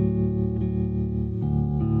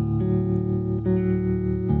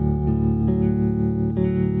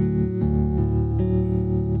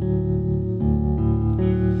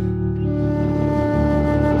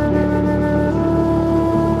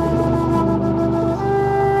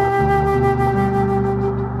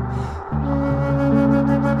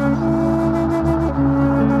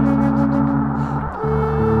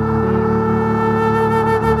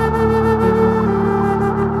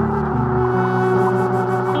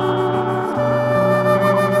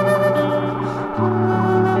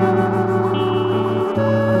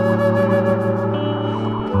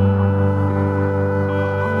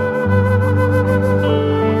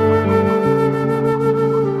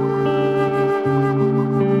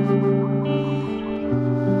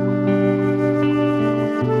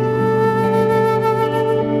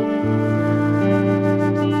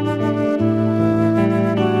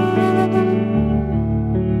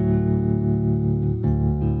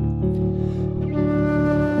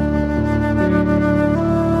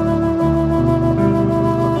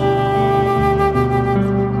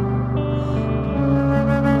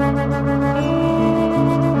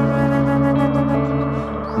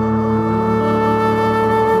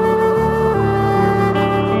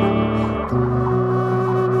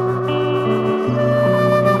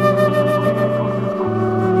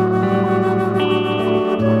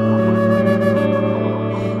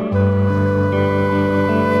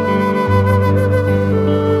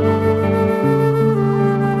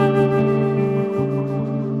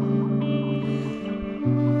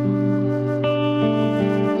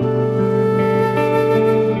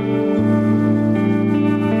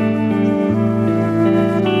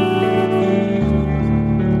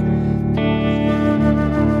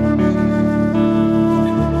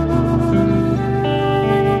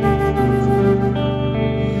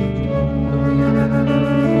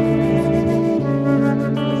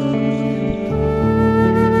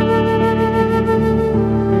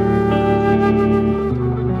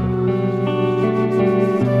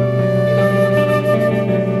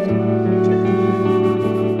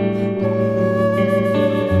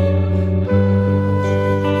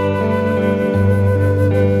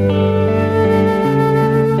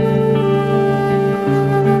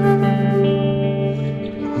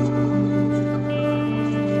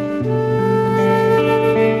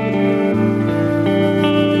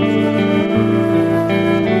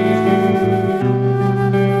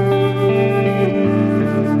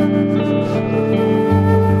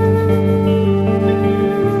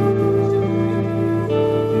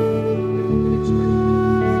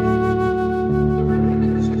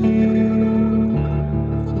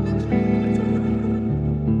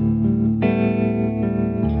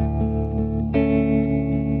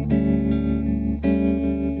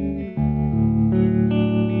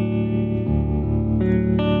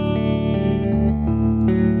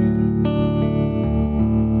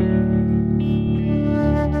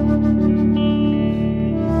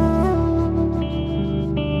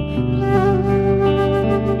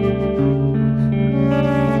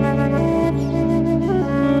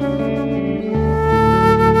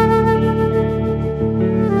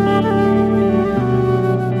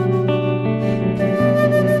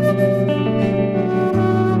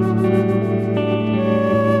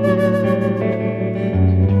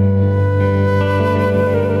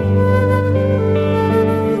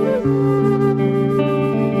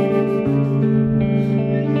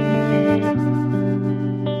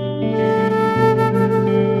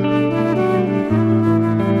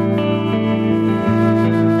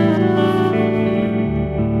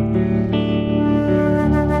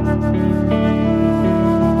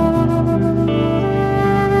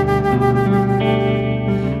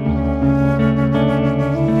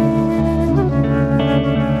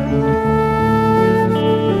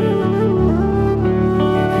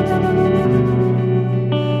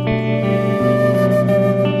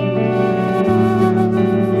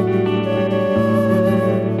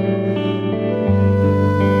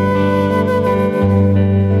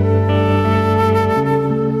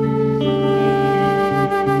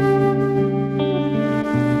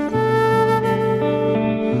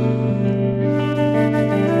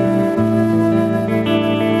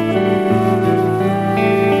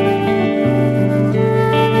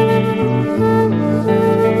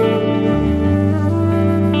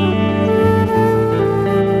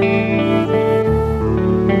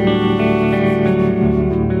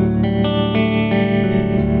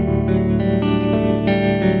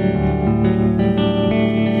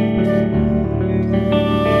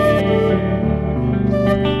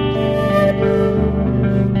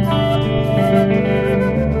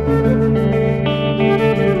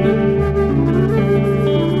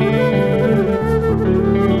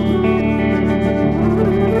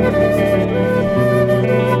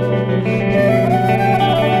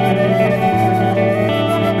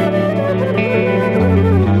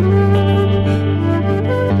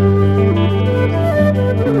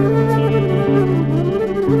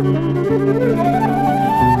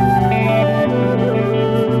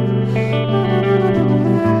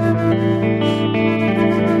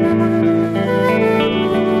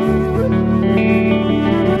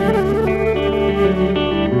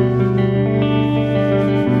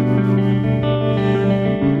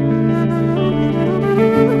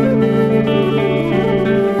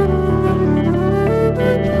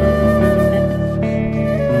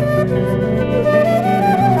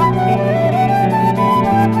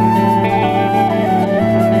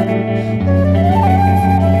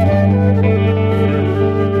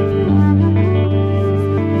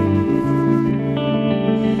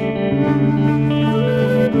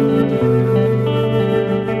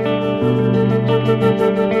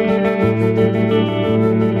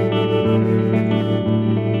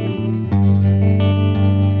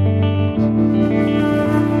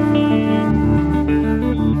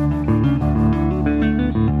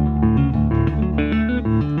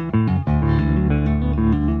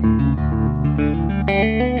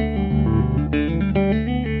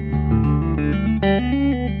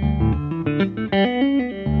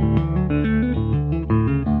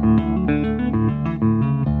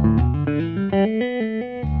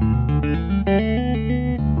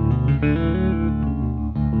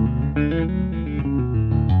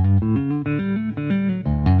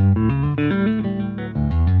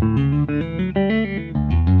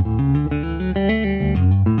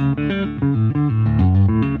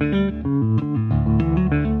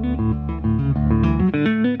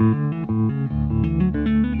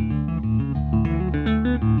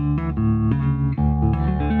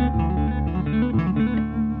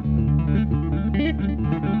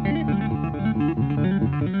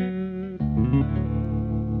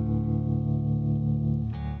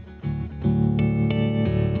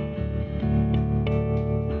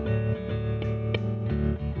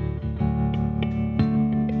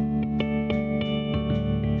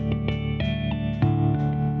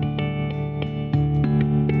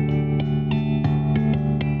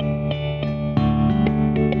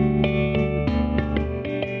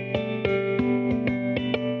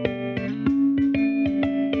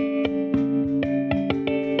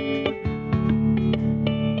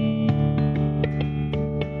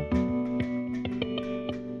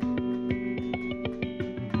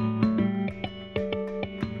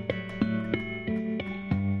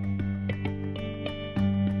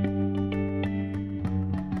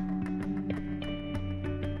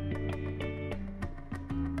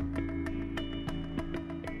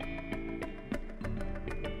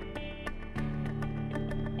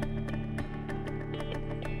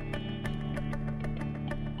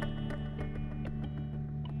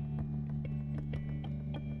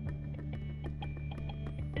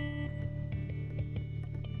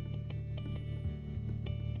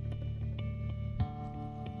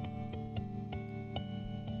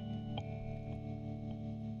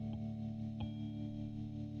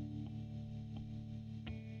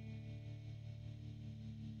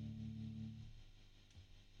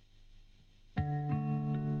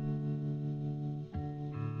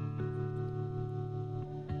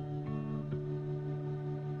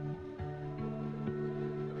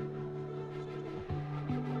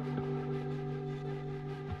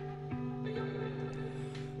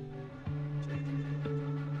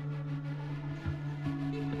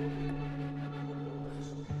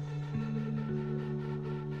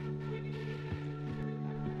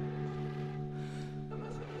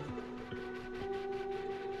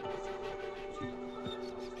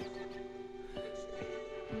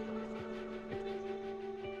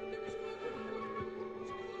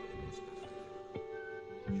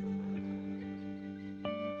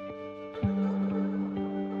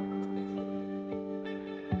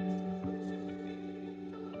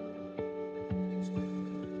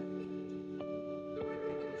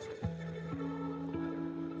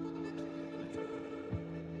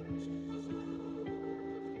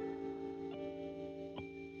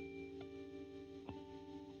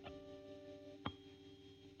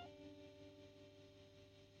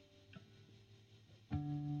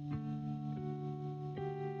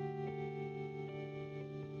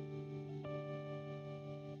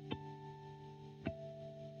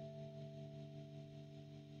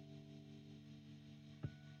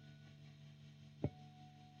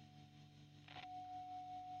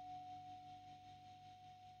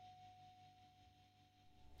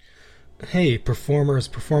 Hey, performers,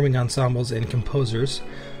 performing ensembles, and composers.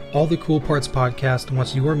 All the Cool Parts podcast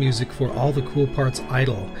wants your music for All the Cool Parts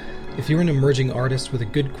Idol. If you're an emerging artist with a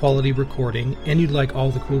good quality recording and you'd like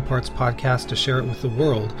All the Cool Parts podcast to share it with the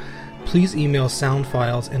world, please email sound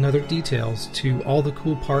files and other details to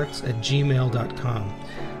allthecoolparts@gmail.com.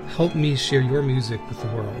 Help me share your music with the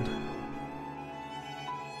world.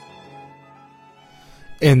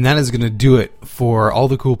 And that is going to do it for All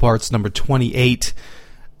the Cool Parts number 28.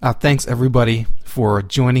 Thanks everybody for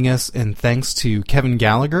joining us, and thanks to Kevin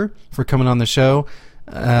Gallagher for coming on the show.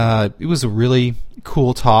 It was a really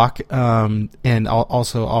cool talk, and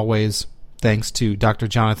also always thanks to Dr.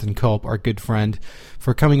 Jonathan Culp, our good friend,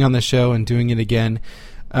 for coming on the show and doing it again.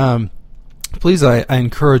 Please, I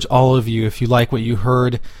encourage all of you, if you like what you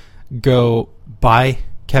heard, go buy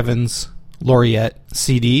Kevin's Laureate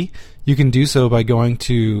CD. You can do so by going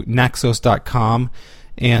to Naxos.com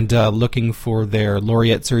and looking for their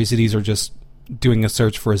Laureate series CDs, or just doing a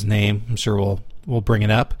search for his name. I'm sure we'll bring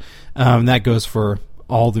it up. That goes for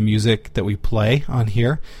all the music that we play on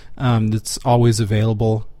here. It's always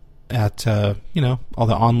available at all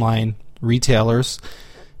the online retailers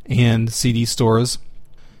and CD stores.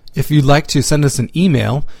 If you'd like to send us an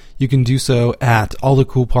email, you can do so at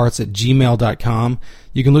allthecoolparts@gmail.com.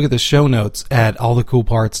 You can look at the show notes at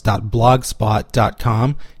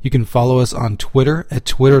allthecoolparts.blogspot.com. You can follow us on Twitter at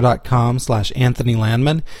twitter.com/Anthony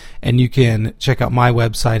Landman, and you can check out my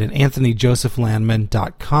website at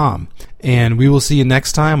anthonyjosephlandman.com. And we will see you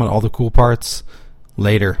next time on All the Cool Parts.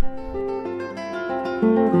 Later.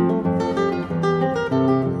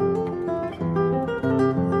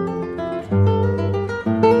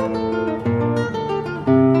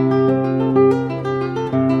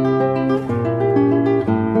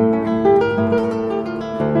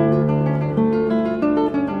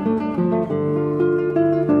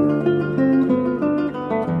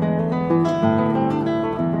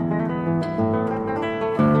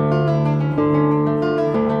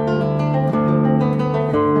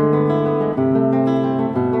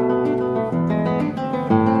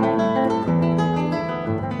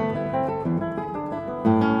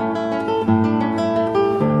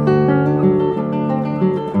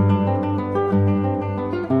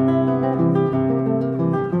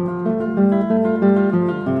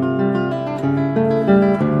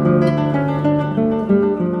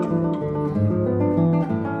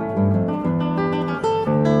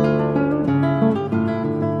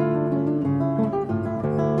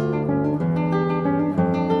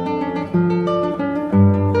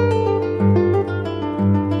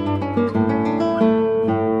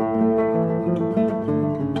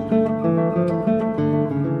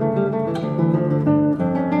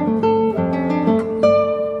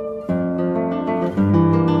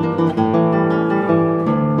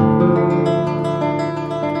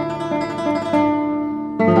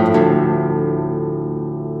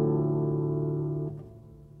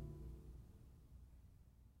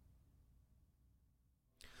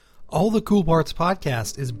 All the Cool Parts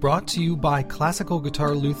podcast is brought to you by classical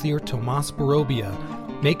guitar luthier Tomas Barobia,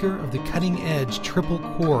 maker of the cutting-edge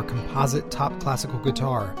triple-core composite top classical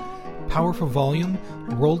guitar. Powerful volume,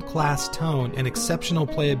 world-class tone, and exceptional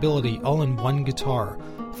playability all in one guitar.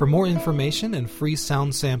 For more information and free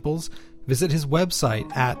sound samples, visit his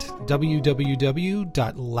website at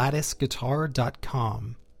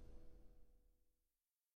www.latticeguitar.com.